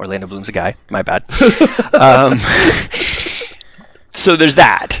 Sorry, Orlando Bloom's a guy. My bad. So there's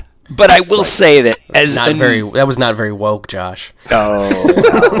that. But I will say that that was not very woke, Josh.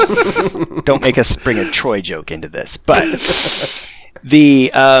 Oh, don't make us bring a Troy joke into this, but.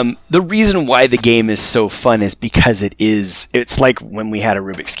 The reason why the game is so fun is because it's like when we had a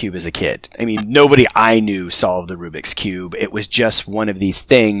Rubik's Cube as a kid. I mean, nobody I knew solved the Rubik's Cube. It was just one of these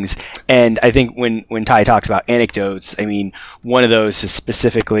things. And I think when Ty talks about anecdotes, I mean, one of those is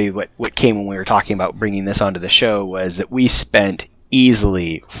specifically what came when we were talking about bringing this onto the show, was that we spent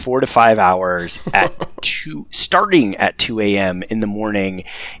easily 4 to 5 hours starting at 2 a.m. in the morning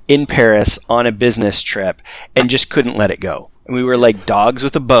in Paris on a business trip, and just couldn't let it go. And we were like dogs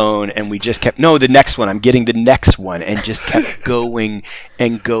with a bone, and we just kept, no, the next one, I'm getting the next one, and just kept going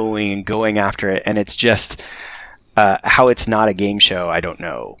and going and going after it. And it's just how it's not a game show, I don't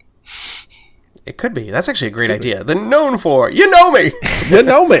know. It could be. That's actually a great idea. The known for, You Know Me. You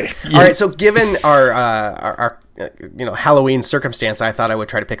Know Me. All right, so given our Halloween circumstance, I thought I would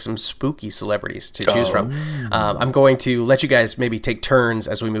try to pick some spooky celebrities to choose from. I'm going to let you guys maybe take turns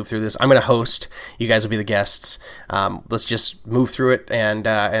as we move through this. I'm going to host. You guys will be the guests. Let's just move through it and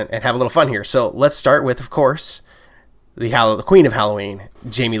have a little fun here. So let's start with, of course, the Queen of Halloween,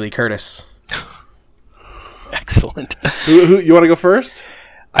 Jamie Lee Curtis. Excellent. Who you want to go first?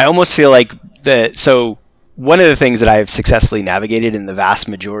 I almost feel like So one of the things that I have successfully navigated in the vast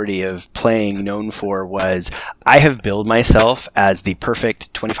majority of playing Known for was I have billed myself as the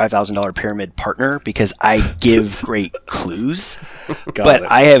perfect $25,000 pyramid partner because I give great clues. But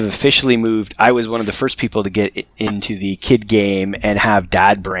I have officially moved. I was one of the first people to get into the kid game and have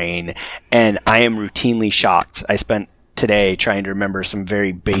dad brain, and I am routinely shocked. I spent today trying to remember some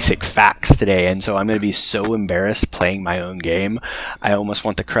very basic facts today, and so I'm going to be so embarrassed playing my own game. I almost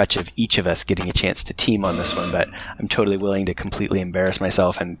want the crutch of each of us getting a chance to team on this one, but I'm totally willing to completely embarrass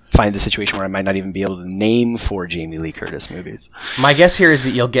myself and find the situation where I might not even be able to name 4 Jamie Lee Curtis movies. My guess here is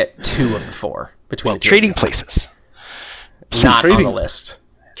that you'll get 2 of the 4 between the two. Trading Places. Not on the list.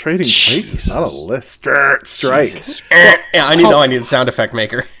 Trading Places, not a list. Strike. Yeah, I need the sound effect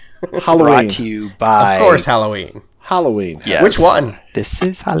maker. Halloween. Brought to you by... Of course, Halloween. Halloween. Yes. Which one? This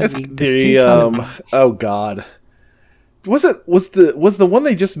is Halloween. Oh God. Was the one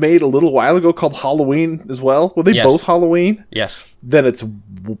they just made a little while ago called Halloween as well? Were they both Halloween? Yes. Then it's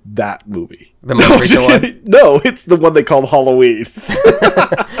that movie. The most recent one? No, it's the one they called Halloween.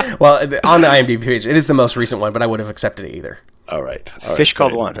 Well, on the IMDb page, it is the most recent one, but I would have accepted it either. All right. Fish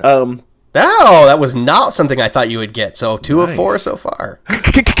Called Wanda. Oh, that was not something I thought you would get. So 2 of 4 so far.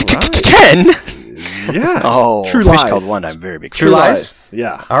 Ken! Yes. Oh, True Fish Lies. Called Wanda. I'm very big. True Lies?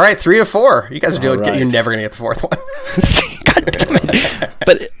 Yeah. All right, 3 of 4. You guys are doing good. right. You're never going to get the 4th one. God damn it.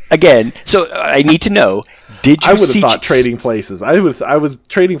 But again, so I need to know, did you I would have thought Trading Places. I was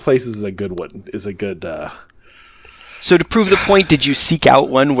Trading Places is a good one. Is a good So to prove the point, did you seek out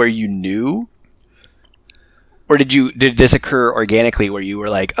one where you knew? Or did this occur organically where you were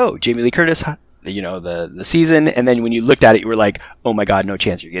like, oh, Jamie Lee Curtis, the season, and then when you looked at it, you were like, oh my God, no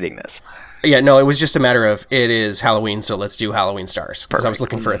chance you're getting this. Yeah, no, it was just a matter of it is Halloween, so let's do Halloween stars. Because I was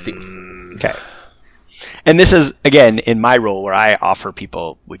looking for a theme. Okay. And this is, again, in my role where I offer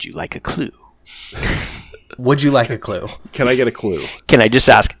people, would you like a clue? Would you like a clue? Can I get a clue? Can I just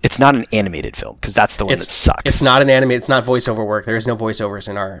ask, it's not an animated film, because that's the one that sucks. It's not an anime, it's not voiceover work. There is no voiceovers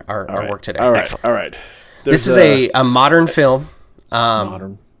in our work today. All right. All right. This is a modern film.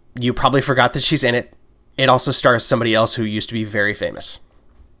 Modern. You probably forgot that she's in it. It also stars somebody else who used to be very famous.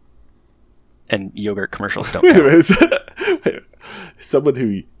 And yogurt commercials don't Wait a count. minute. Someone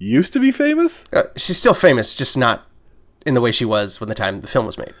who used to be famous? She's still famous, just not in the way she was when the time the film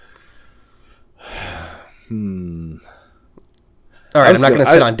was made. All right, I'm not going to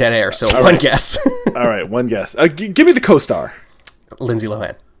sit on dead air, so one guess. All right, one guess. Give me the co-star. Lindsay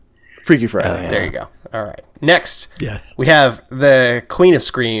Lohan. Freaky Friday. There you go. All right. Next, Yes. we have the Queen of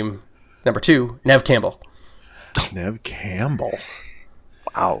Scream, number 2, Neve Campbell. Neve Campbell.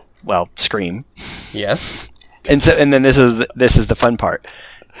 Wow. Well, Scream. Yes. And then this is the fun part.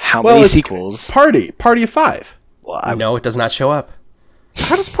 How Well, many it's sequels? Party of 5. Well, No, it does not show up.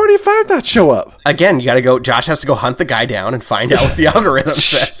 How does Party of 5 not show up? Again, you got to go. Josh has to go hunt the guy down and find out what the algorithm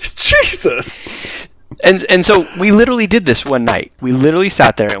says. Jesus. And so we literally did this one night. We literally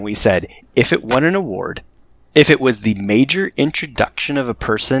sat there and we said, if it won an award, if it was the major introduction of a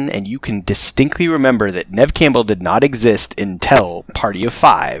person, and you can distinctly remember that Neve Campbell did not exist until Party of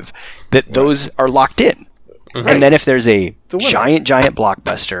 5, that those are locked in. Mm-hmm. And then if there's a giant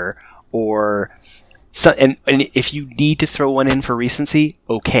blockbuster, or and if you need to throw one in for recency,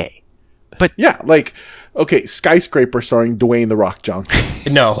 okay. But Yeah, like, okay, Skyscraper starring Dwayne The Rock Johnson.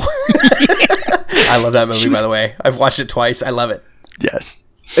 No. I love that movie, by the way. I've watched it twice. I love it. yes.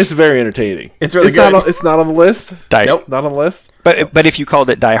 It's very entertaining. It's really good. It's not on the list? Nope. Not on the list? But if you called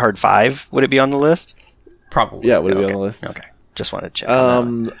it Die Hard 5, would it be on the list? Probably. Yeah, would it be on the list? Okay. Just wanted to check.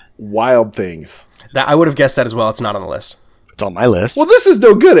 on that one. Wild Things. That I would have guessed that as well. It's not on the list. It's on my list. Well, this is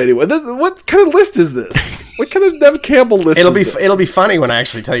no good anyway. What kind of list is this? What kind of Neve Campbell list It'll is this? be funny when I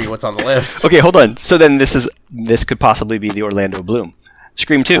actually tell you what's on the list. Okay, hold on. So then this could possibly be the Orlando Bloom.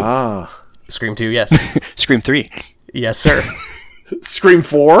 Scream 2. Scream 2, yes. Scream 3. Yes, sir. Scream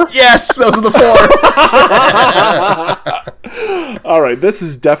 4? Yes, those are the 4. All right, this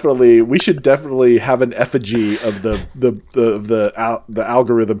is definitely. We should definitely have an effigy of the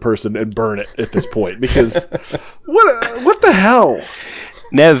algorithm person and burn it at this point, because what the hell?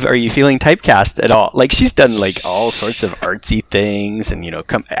 Neve, are you feeling typecast at all? Like, she's done like all sorts of artsy things and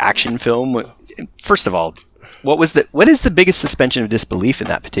action film. First of all, what is the biggest suspension of disbelief in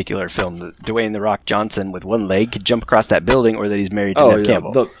that particular film? That Dwayne The Rock Johnson with one leg could jump across that building, or that he's married to Neve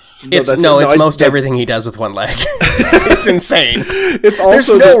Campbell? It's most everything he does with one leg. It's insane. It's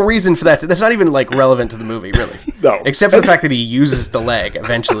also There's no reason for that. That's not even like relevant to the movie, really. No. Except for the fact that he uses the leg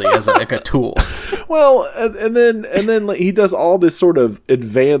eventually as a tool. Well, and then like, he does all this sort of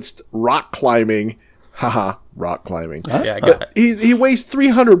advanced rock climbing, rock climbing. Yeah, I got it. He weighs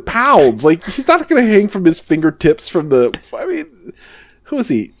 300 pounds. Like, he's not going to hang from his fingertips from the. I mean, who is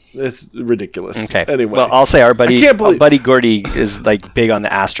he? It's ridiculous. Okay. Anyway, well, I'll say our buddy can't believe- Buddy Gordy is like big on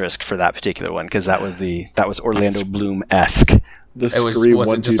the asterisk for that particular one because that was Orlando Bloom-esque. the It was Scream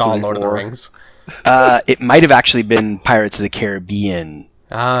wasn't 1, just 2, all 3, Lord of the 4. Rings. It might have actually been Pirates of the Caribbean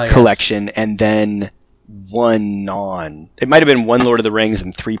Yes. collection, and then it might have been 1 Lord of the Rings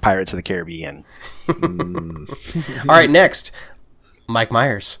and 3 Pirates of the Caribbean. All right, next, Mike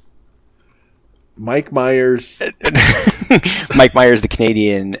Myers. Mike Myers. Mike Myers, the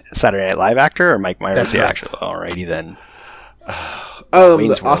Canadian Saturday Night Live actor, or Mike Myers, That's the correct. actual? Alrighty then.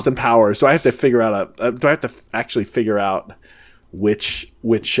 Wayne's World. Austin Powers. Do I have to figure out actually figure out which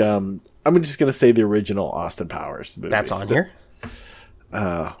I'm just going to say the original Austin Powers movie. That's on here.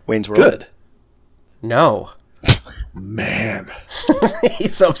 Wayne's World. Good. No. Man.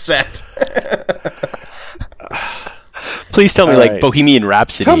 He's upset. Please tell me All like right. Bohemian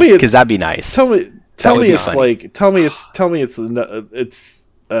Rhapsody, Tell me it's- because that'd be nice. Tell me would be funny. tell me it's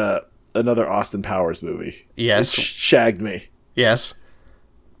another Austin Powers movie. Yes. It's Shagged Me. Yes.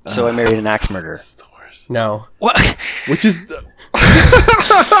 So I married an axe murderer. It's the worst. No. What? Which is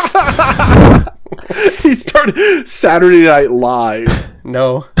he started Saturday Night Live.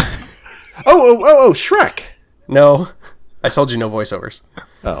 No. Oh, Shrek. No. I told you no voiceovers.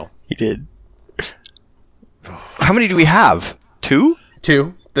 Oh. He did. How many do we have? 2?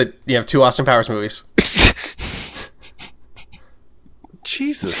 2. You have 2 Austin Powers movies.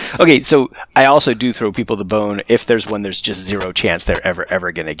 Jesus. Okay, so I also do throw people the bone if there's one there's just zero chance they're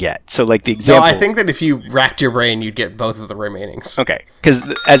ever going to get. So like the No, example. I think that if you racked your brain, you'd get both of the remainings. Okay, because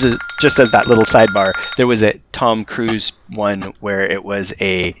just as that little sidebar, there was a Tom Cruise one where it was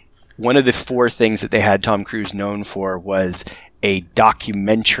one of the 4 things that they had Tom Cruise known for was a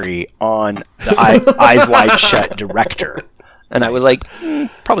documentary on the Eyes Wide Shut director. And I was like,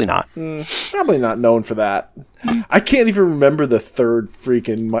 probably not. Probably not known for that. I can't even remember the third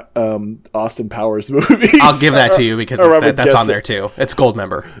freaking Austin Powers movie. I'll give that to you because that's on there too. It's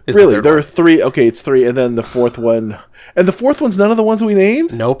Goldmember. Is the Really? third There are one. 3. Okay, it's 3, and then the 4th one. And the 4th one's none of the ones we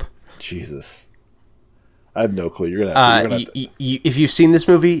named? Nope. Jesus. I have no clue. You're gonna have to. If you've seen this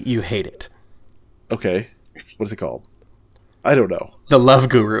movie, you hate it. Okay. What is it called? I don't know. The Love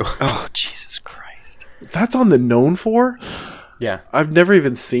Guru. Oh, Jesus Christ. That's on the known for? Yeah. I've never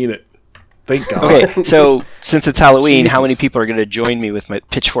even seen it. Thank God. Okay, so since it's Halloween, how many Jesus. people are going to join me with my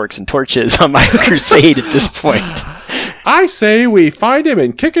pitchforks and torches on my crusade at this point? I say we find him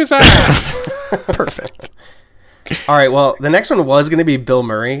and kick his ass. Perfect. All right. Well, the next one was going to be Bill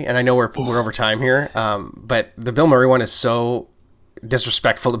Murray, and I know we're over time here, but the Bill Murray one is so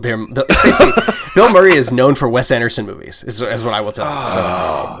disrespectful to Bill. It's basically, Bill Murray is known for Wes Anderson movies, is what I will tell you.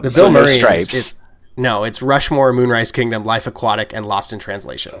 So the Bill no Murray Stripes. it's Rushmore, Moonrise Kingdom, Life Aquatic, and Lost in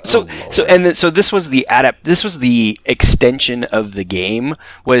Translation. So this was the extension of the game,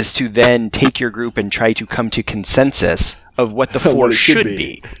 was to then take your group and try to come to consensus of what the 4 What it should should be.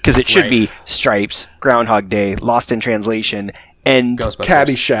 be, because it should Right. be Stripes, Groundhog Day, Lost in Translation, and Ghostbusters.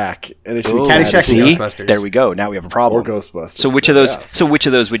 Caddyshack. And it should be Oh, Caddyshack and see? Ghostbusters. There we go. Now we have a problem. Or Ghostbusters. So which of those? Yeah. So which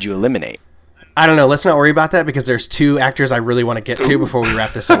of those would you eliminate? I don't know. Let's not worry about that because there's 2 actors I really want to get to before we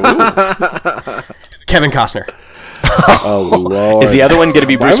wrap this up. Kevin Costner. Oh, Lord. Is the other one going to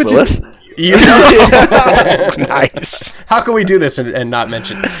be Bruce would you- Willis? You know, Nice. how can we do this and not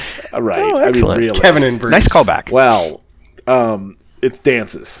mention All right. Oh, I mean, excellent. really. Kevin and Bruce? Nice callback. Well, it's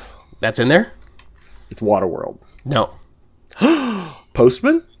Dances. That's in there? It's Waterworld. No.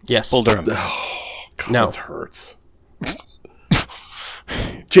 Postman? Yes. Bull Durham. God, No. that hurts.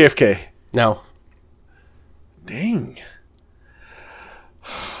 JFK. No. Dang.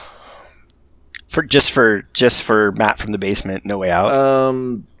 For Matt from the basement, No Way Out.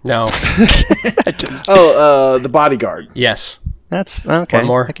 No. The Bodyguard. Yes. That's okay. One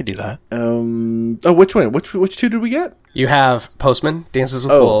more. I could do that. Which one? Which 2 did we get? You have Postman, Dances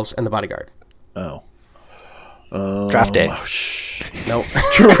with Oh. Wolves, and The Bodyguard. Oh. Draft Day. Oh, shh. No.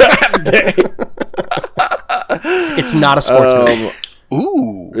 Draft Day. It's not a sports movie.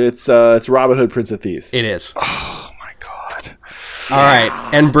 Ooh. It's Robin Hood, Prince of Thieves. It is. Oh my God. All right.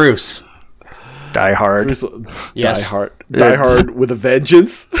 And Bruce. Die Hard. Yes. Die Hard with a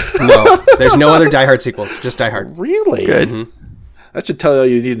Vengeance. No. There's no other Die Hard sequels. Just Die Hard. Really? Good. That should tell you all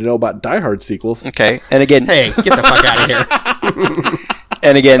you need to know about Die Hard sequels. Okay. And again, Hey, get the fuck out of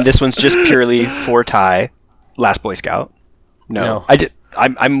here. this one's just purely for Ty. Last Boy Scout. No. No.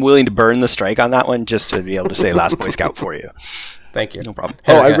 I'm willing to burn the strike on that one just to be able to say Last Boy Scout for you. Thank you. No problem.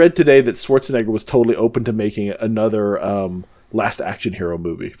 Oh, Okay. I read today that Schwarzenegger was totally open to making another Last Action Hero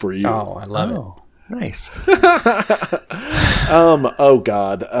movie for you. Oh, I love it. Nice. Oh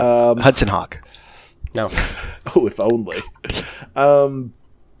God. Hudson Hawk. No. Oh, if only. Can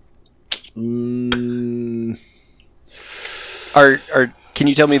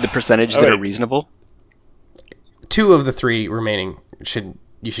you tell me the percentage that are reasonable? 2 of the 3 remaining you should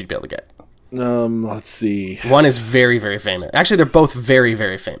be able to get. Let's see. One is very, very famous. Actually, they're both very,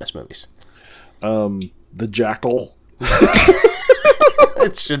 very famous movies. The Jackal.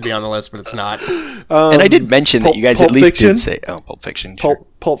 It should be on the list, but it's not. And I did mention that you guys Pulp at least Fiction? did say, Pulp Fiction. Sure.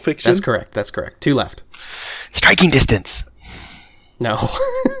 Pulp Fiction. That's correct. 2 left. Striking Distance. No. God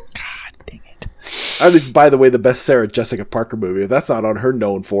dang it. At least, by the way, the best Sarah Jessica Parker movie. If that's not on her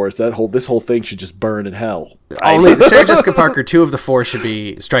known for, is this whole thing should just burn in hell. Only Sarah Jessica Parker, 2 of the 4 should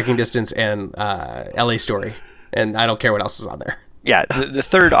be Striking Distance and LA Story. And I don't care what else is on there. Yeah, the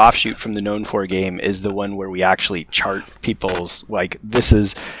third offshoot from the Known For game is the one where we actually chart people's, like, this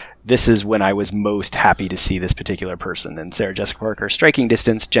is when I was most happy to see this particular person. And Sarah Jessica Parker, Striking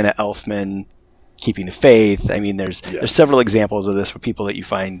Distance, Jenna Elfman, Keeping the Faith. I mean, there's several examples of this with people that you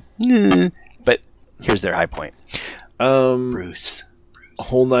find, but here's their high point. Bruce.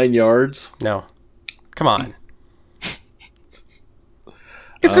 Whole 9 yards. No. Come on.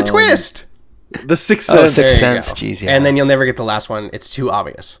 It's the twist! The Sixth Oh, Sense. Sixth There you Sense. go. Jeez, yeah. And then you'll never get the last one. It's too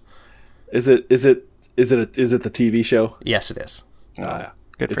obvious. Is it the TV show? Yes, it is. Good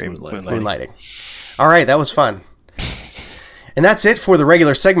It's for you. Moonlighting. Moonlighting. All right, that was fun. And that's it for the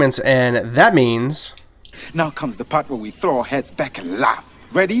regular segments, and that means... Now comes the part where we throw our heads back and laugh.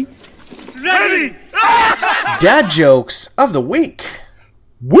 Ready? Dad Jokes of the Week.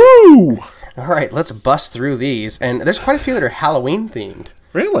 Woo! All right, let's bust through these. And there's quite a few that are Halloween-themed.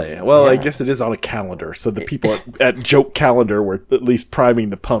 Really? Well, I guess it is on a calendar, so the people at Joke Calendar were at least priming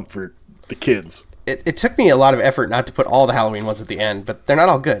the pump for the kids. It took me a lot of effort not to put all the Halloween ones at the end, but they're not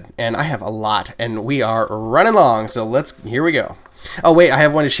all good. And I have a lot, and we are running long, so here we go. Oh, wait, I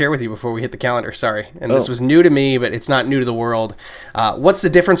have one to share with you before we hit the calendar. Sorry. And this was new to me, but it's not new to the world. What's the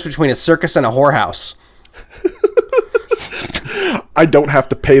difference between a circus and a whorehouse? I don't have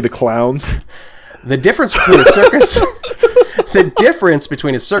to pay the clowns. The difference between a circus... The difference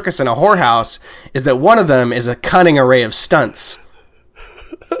between a circus and a whorehouse is that one of them is a cunning array of stunts.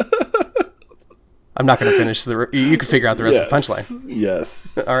 I'm not going to finish you can figure out the rest of the punchline.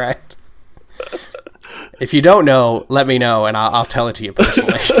 Yes. All right. If you don't know, let me know, and I'll tell it to you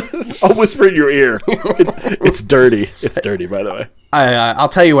personally. I'll whisper in your ear. It's dirty. It's dirty, by the way. I'll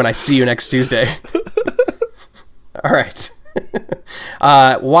tell you when I see you next Tuesday. All right.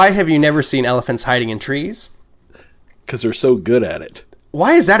 Why have you never seen elephants hiding in trees? Because they're so good at it.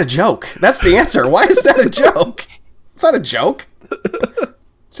 Why is that a joke? That's the answer. Why is that a joke? It's not a joke.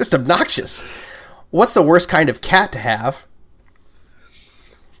 It's just obnoxious. What's the worst kind of cat to have?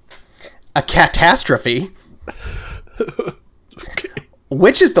 A catastrophe. Okay.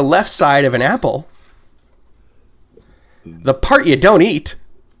 Which is the left side of an apple? The part you don't eat.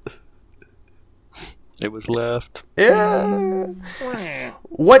 It was left. Yeah.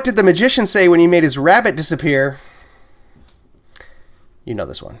 What did the magician say when he made his rabbit disappear? You know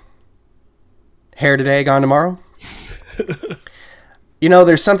this one. Hair today, gone tomorrow? You know,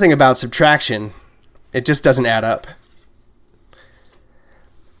 there's something about subtraction. It just doesn't add up.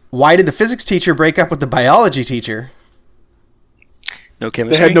 Why did the physics teacher break up with the biology teacher? No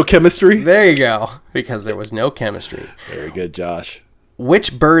chemistry. They had no chemistry? There you go. Because there was no chemistry. Very good, Josh.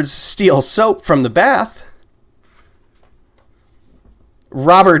 Which birds steal soap from the bath?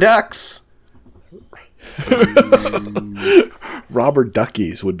 Robber ducks. Robber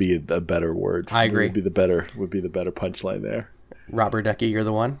duckies would be a better word. I agree. Would be the better punchline there. Robber ducky, you're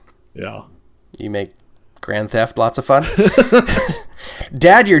the one. Yeah. You make Grand Theft lots of fun.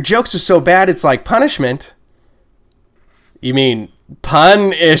 Dad, your jokes are so bad it's like punishment. You mean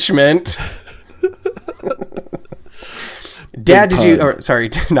punishment? Dad,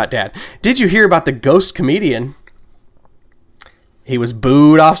 not Dad. Did you hear about the ghost comedian? He was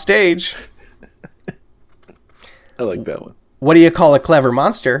booed off stage. I like that one. What do you call a clever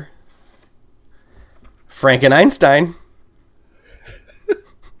monster? Frankenstein.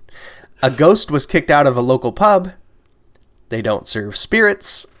 A ghost was kicked out of a local pub. They don't serve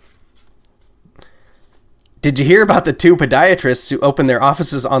spirits. Did you hear about the 2 podiatrists who opened their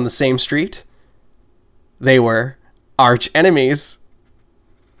offices on the same street? They were arch enemies.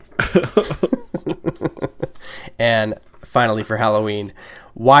 And finally for Halloween,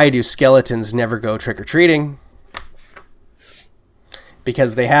 why do skeletons never go trick-or-treating?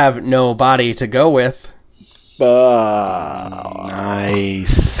 Because they have no body to go with.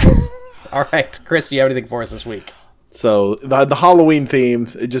 Nice. All right, Chris, do you have anything for us this week? So the Halloween theme,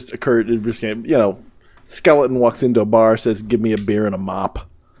 it just occurred. It just came, skeleton walks into a bar, says, "Give me a beer and a mop."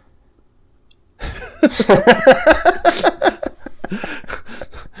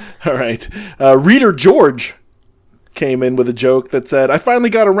 All right. Reader George came in with a joke that said, "I finally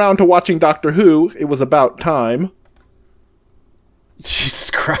got around to watching Doctor Who. It was about time." Jesus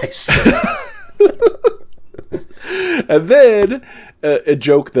Christ. And then a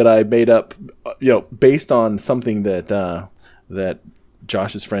joke that I made up, based on something that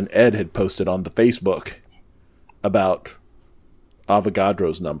Josh's friend Ed had posted on the Facebook about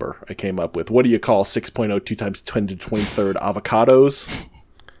Avogadro's number. I came up with, what do you call 6.02 times 10 to the 23rd avocados?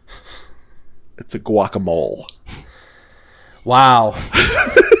 It's a guacamole. Wow.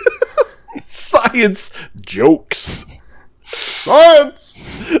 Science jokes. Science.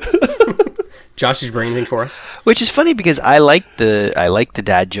 Josh, did you bring anything for us? Which is funny because I like the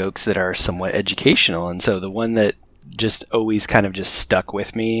dad jokes that are somewhat educational, and so the one that just always kind of just stuck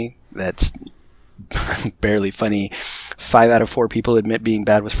with me, that's barely funny. 5 out of 4 people admit being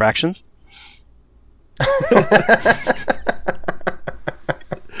bad with fractions.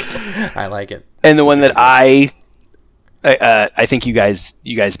 I like it. And the one that I think you guys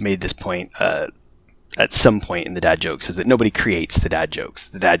made this point at some point in the dad jokes is that nobody creates the dad jokes.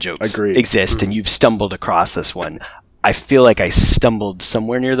 The dad jokes exist, and you've stumbled across this one. I feel like I stumbled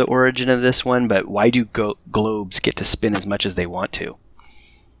somewhere near the origin of this one, but why do globes get to spin as much as they want to?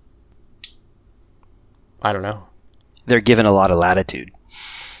 I don't know. They're given a lot of latitude.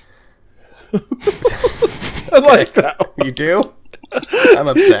 I like that one. You do? I'm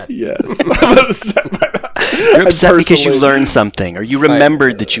upset. Yes. I'm upset by that. You're upset because you learned something, or you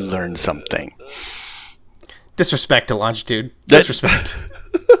remembered that you learned something. Disrespect to Longitude. Disrespect.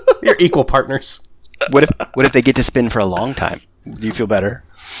 You're equal partners. What if they get to spin for a long time? Do you feel better?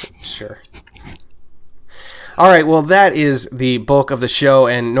 Sure. All right, well, that is the bulk of the show,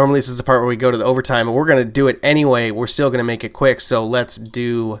 and normally this is the part where we go to the overtime, but we're going to do it anyway. We're still going to make it quick, so let's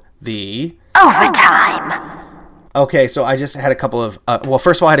do the... Overtime! Okay, so I just had a couple of...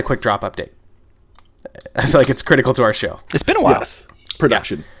 first of all, I had a quick drop update. I feel like it's critical to our show. It's been a while. Yes.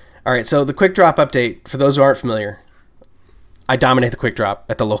 Production. Yeah. All right, so the quick drop update, for those who aren't familiar, I dominate the quick drop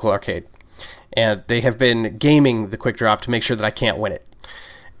at the local arcade. And they have been gaming the quick drop to make sure that I can't win it.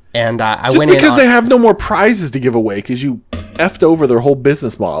 And I just went in because they have no more prizes to give away because you effed over their whole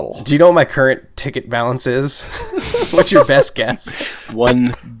business model. Do you know what my current ticket balance is? What's your best guess?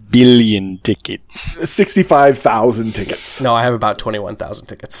 1 billion tickets. 65,000 tickets. No, I have about 21,000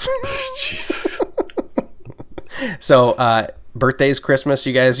 tickets. Jesus. So, birthdays, Christmas,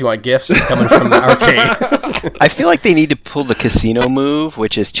 you want gifts? It's coming from the arcade. I feel like they need to pull the casino move,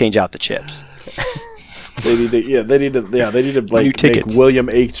 which is change out the chips. They need to like make William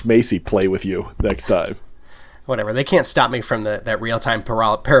H. Macy play with you next time. Whatever. They can't stop me from that real-time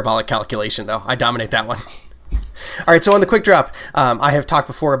parabolic calculation, though. I dominate that one. All right, so on the quick drop, I have talked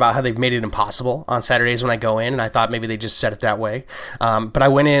before about how they've made it impossible on Saturdays when I go in, and I thought maybe they just set it that way. But I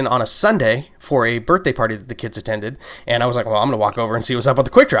went in on a Sunday for a birthday party that the kids attended, and I was like, well, I'm going to walk over and see what's up with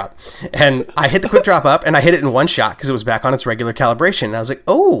the quick drop. And I hit the quick drop up, and I hit it in one shot because it was back on its regular calibration. And I was like,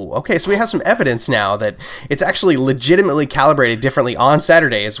 oh, okay, so we have some evidence now that it's actually legitimately calibrated differently on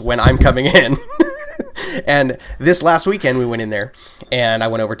Saturdays when I'm coming in. And this last weekend we went in there and I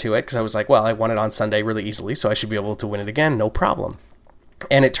went over to it because I was like, well, I won it on Sunday really easily, so I should be able to win it again, no problem.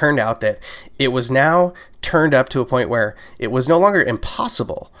 And it turned out that it was now turned up to a point where it was no longer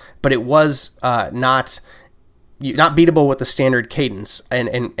impossible, but it was not beatable with the standard cadence.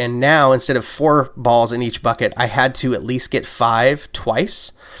 And now, instead of 4 balls in each bucket, I had to at least get 5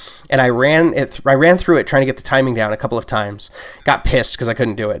 twice. And I ran through it trying to get the timing down a couple of times. Got pissed because I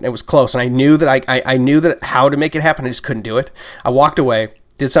couldn't do it. And it was close, and I knew that I knew that how to make it happen. I just couldn't do it. I walked away,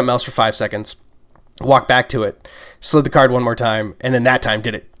 did something else for 5 seconds, walked back to it, slid the card one more time, and then that time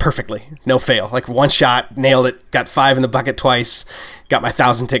did it perfectly, no fail. Like one shot, nailed it. Got 5 in the bucket twice. Got my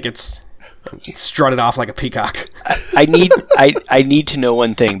 1,000 tickets. Strutted off like a peacock. I need to know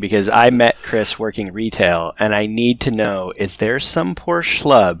one thing because I met Chris working retail, and I need to know: is there some poor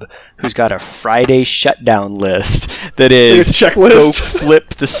schlub who's got a Friday shutdown list that is checklist? Go flip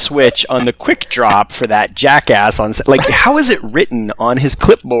the switch on the quick drop for that jackass on how is it written on his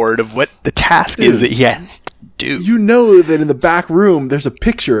clipboard of what the task is that he has to do? You know that in the back room there's a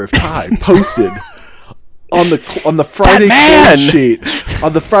picture of Ty posted. On the Friday close sheet,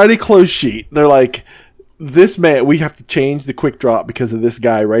 on the Friday close sheet, they're like, "This man, we have to change the quick drop because of this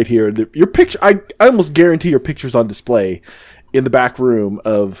guy right here." Your picture, I almost guarantee your picture's on display in the back room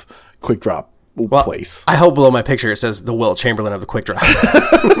of quick drop place. I hope below my picture it says the Wilt Chamberlain of the quick drop.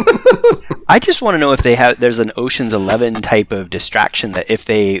 I just want to know if there's an Ocean's 11 type of distraction that if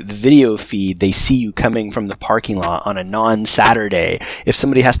the video feed, they see you coming from the parking lot on a non-Saturday, if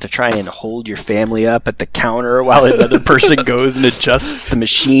somebody has to try and hold your family up at the counter while another person goes and adjusts the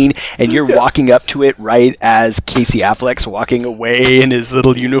machine, and you're walking up to it right as Casey Affleck's walking away in his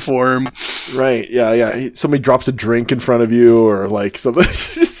little uniform. Right, yeah. Somebody drops a drink in front of you or like something.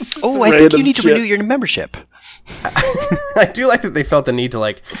 Oh, I think you need to renew your membership. I do like that they felt the need to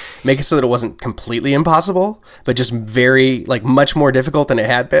like make it so that it wasn't completely impossible, but just very like much more difficult than it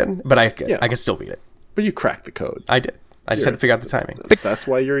had been. But I could still beat it. But you cracked the code. I did. I just had to figure out the timing. But that's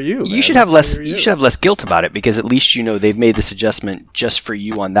why you're you. You should have less. You should have less guilt about it because at least you know they've made this adjustment just for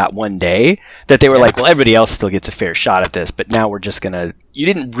you on that one day. That they were like, well, everybody else still gets a fair shot at this, but now we're just gonna. You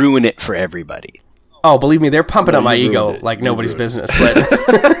didn't ruin it for everybody. Oh, believe me, they're pumping up my ego like nobody's business.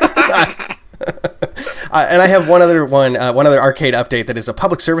 And I have one other arcade update that is a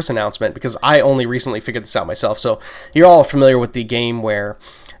public service announcement because I only recently figured this out myself. So you're all familiar with the game where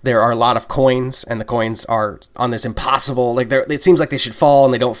there are a lot of coins, and the coins are on this impossible. Like it seems like they should fall,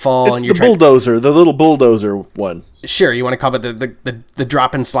 and they don't fall. It's and you're the bulldozer, the little bulldozer one. Sure, you want to call it the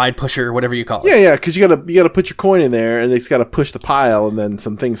drop and slide pusher, whatever you call it. Yeah, because you gotta put your coin in there, and it's gotta push the pile, and then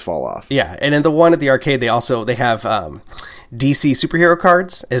some things fall off. Yeah, and in the one at the arcade, they have DC superhero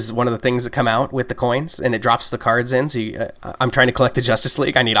cards is one of the things that come out with the coins, and it drops the cards in. So I'm trying to collect the Justice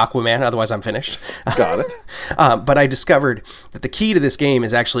League. I need Aquaman, otherwise I'm finished. Got it. But I discovered that the key to this game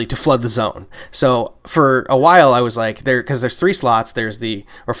is actually to flood the zone. So for a while I was like, because there's 4 slots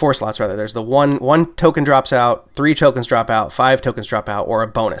rather. There's the one token drops out, 3 tokens drop out, 5 tokens drop out, or a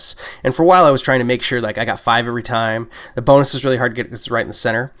bonus. And for a while I was trying to make sure like I got 5 every time. The bonus is really hard to get because it's right in the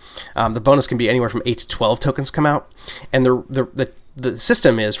center. The bonus can be anywhere from 8 to 12 tokens come out. And the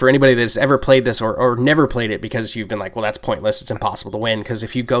system is, for anybody that's ever played this or never played it because you've been like, well, that's pointless, it's impossible to win, because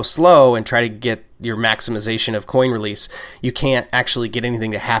if you go slow and try to get your maximization of coin release, you can't actually get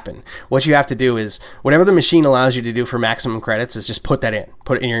anything to happen. What you have to do is, whatever the machine allows you to do for maximum credits is just put it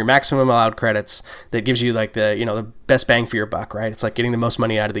in your maximum allowed credits. That gives you like the best bang for your buck, right? It's like getting the most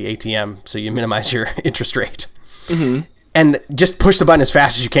money out of the ATM, so you minimize your interest rate. Mm-hmm. And just push the button as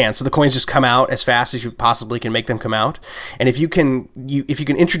fast as you can, so the coins just come out as fast as you possibly can make them come out. And if you can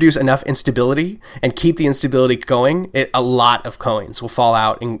introduce enough instability and keep the instability going, a lot of coins will fall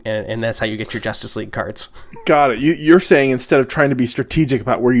out, and that's how you get your Justice League cards. Got it. You're saying instead of trying to be strategic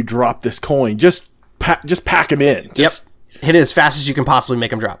about where you drop this coin, just pack them in. Yep, hit it as fast as you can possibly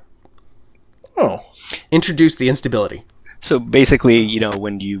make them drop. Oh, introduce the instability. So basically,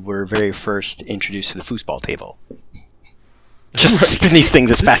 when you were very first introduced to the foosball table. Just spin these things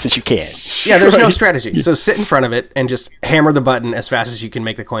as fast as you can. Yeah, there's no strategy. So sit in front of it and just hammer the button as fast as you can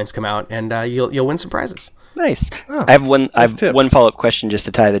make the coins come out, and you'll win some prizes. Nice. I have one follow-up question just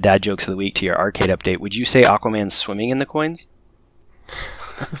to tie the dad jokes of the week to your arcade update. Would you say Aquaman's swimming in the coins?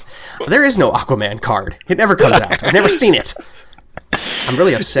 There is no Aquaman card. It never comes out. I've never seen it. I'm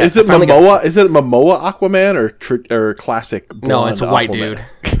really upset. Is it Momoa? Is it Momoa Aquaman or classic? No, it's a white Aquaman?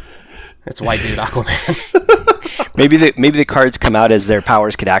 Dude. It's a white dude Aquaman. Maybe the cards come out as their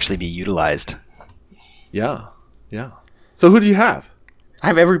powers could actually be utilized. Yeah. So who do you have? I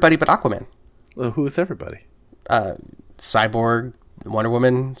have everybody but Aquaman. Who is everybody? Cyborg, Wonder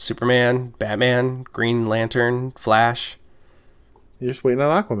Woman, Superman, Batman, Green Lantern, Flash. You're just waiting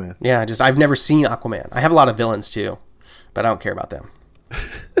on Aquaman. Yeah, I've never seen Aquaman. I have a lot of villains too, but I don't care about them.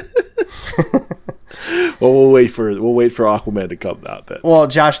 Well, we'll wait for Aquaman to come out then. Well,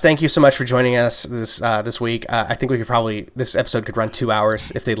 Josh, thank you so much for joining us this week. I think this episode could run 2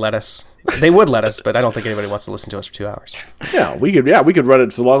 hours if they'd let us. They would let us, but I don't think anybody wants to listen to us for 2 hours. Yeah, we could run it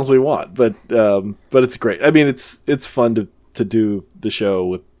as long as we want, but it's great. I mean, it's fun to do the show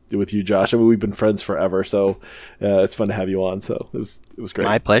with you, Josh. I mean, we've been friends forever, so it's fun to have you on. So it was great.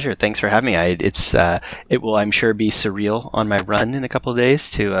 My pleasure. Thanks for having me. It will, I'm sure, be surreal on my run in a couple of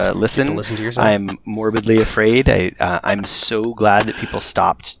days to listen. To listen to yourself. I'm morbidly afraid. I'm so glad that people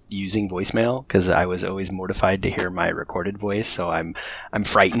stopped using voicemail because I was always mortified to hear my recorded voice. So I'm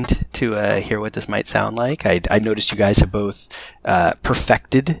frightened to hear what this might sound like. I noticed you guys have both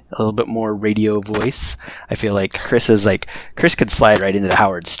perfected a little bit more radio voice. I feel like Chris could slide right into the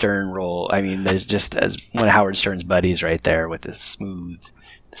Howard Stern role. I mean, there's just as one of Howard Stern's buddies right there with the smooth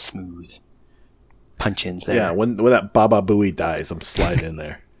punch-ins there. Yeah, when that Baba Booey dies, I'm sliding in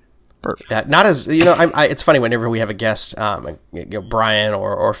there. Yeah, not as it's funny whenever we have a guest, Brian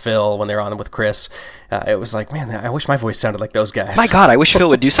or Phil, when they're on with Chris. It was like, man, I wish my voice sounded like those guys. My God, I wish Phil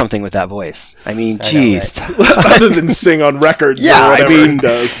would do something with that voice. I mean, jeez. Right? Other than sing on records. Yeah, or whatever he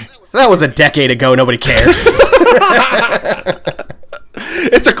does. That was a decade ago. Nobody cares.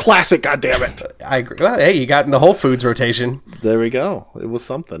 It's a classic, goddammit. I agree. Well, hey, you got in the Whole Foods rotation. There we go. It was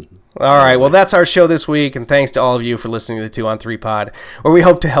something. All right, well, that's our show this week, and thanks to all of you for listening to the 2 on 3 Pod, where we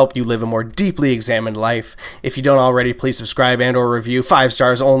hope to help you live a more deeply examined life. If you don't already, please subscribe and or review, 5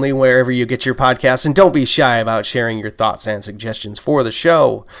 stars only, wherever you get your podcasts, and don't be shy about sharing your thoughts and suggestions for the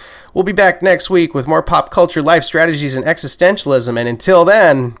show. We'll be back next week with more pop culture, life strategies, and existentialism, and until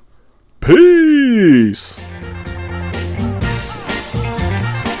then... Peace!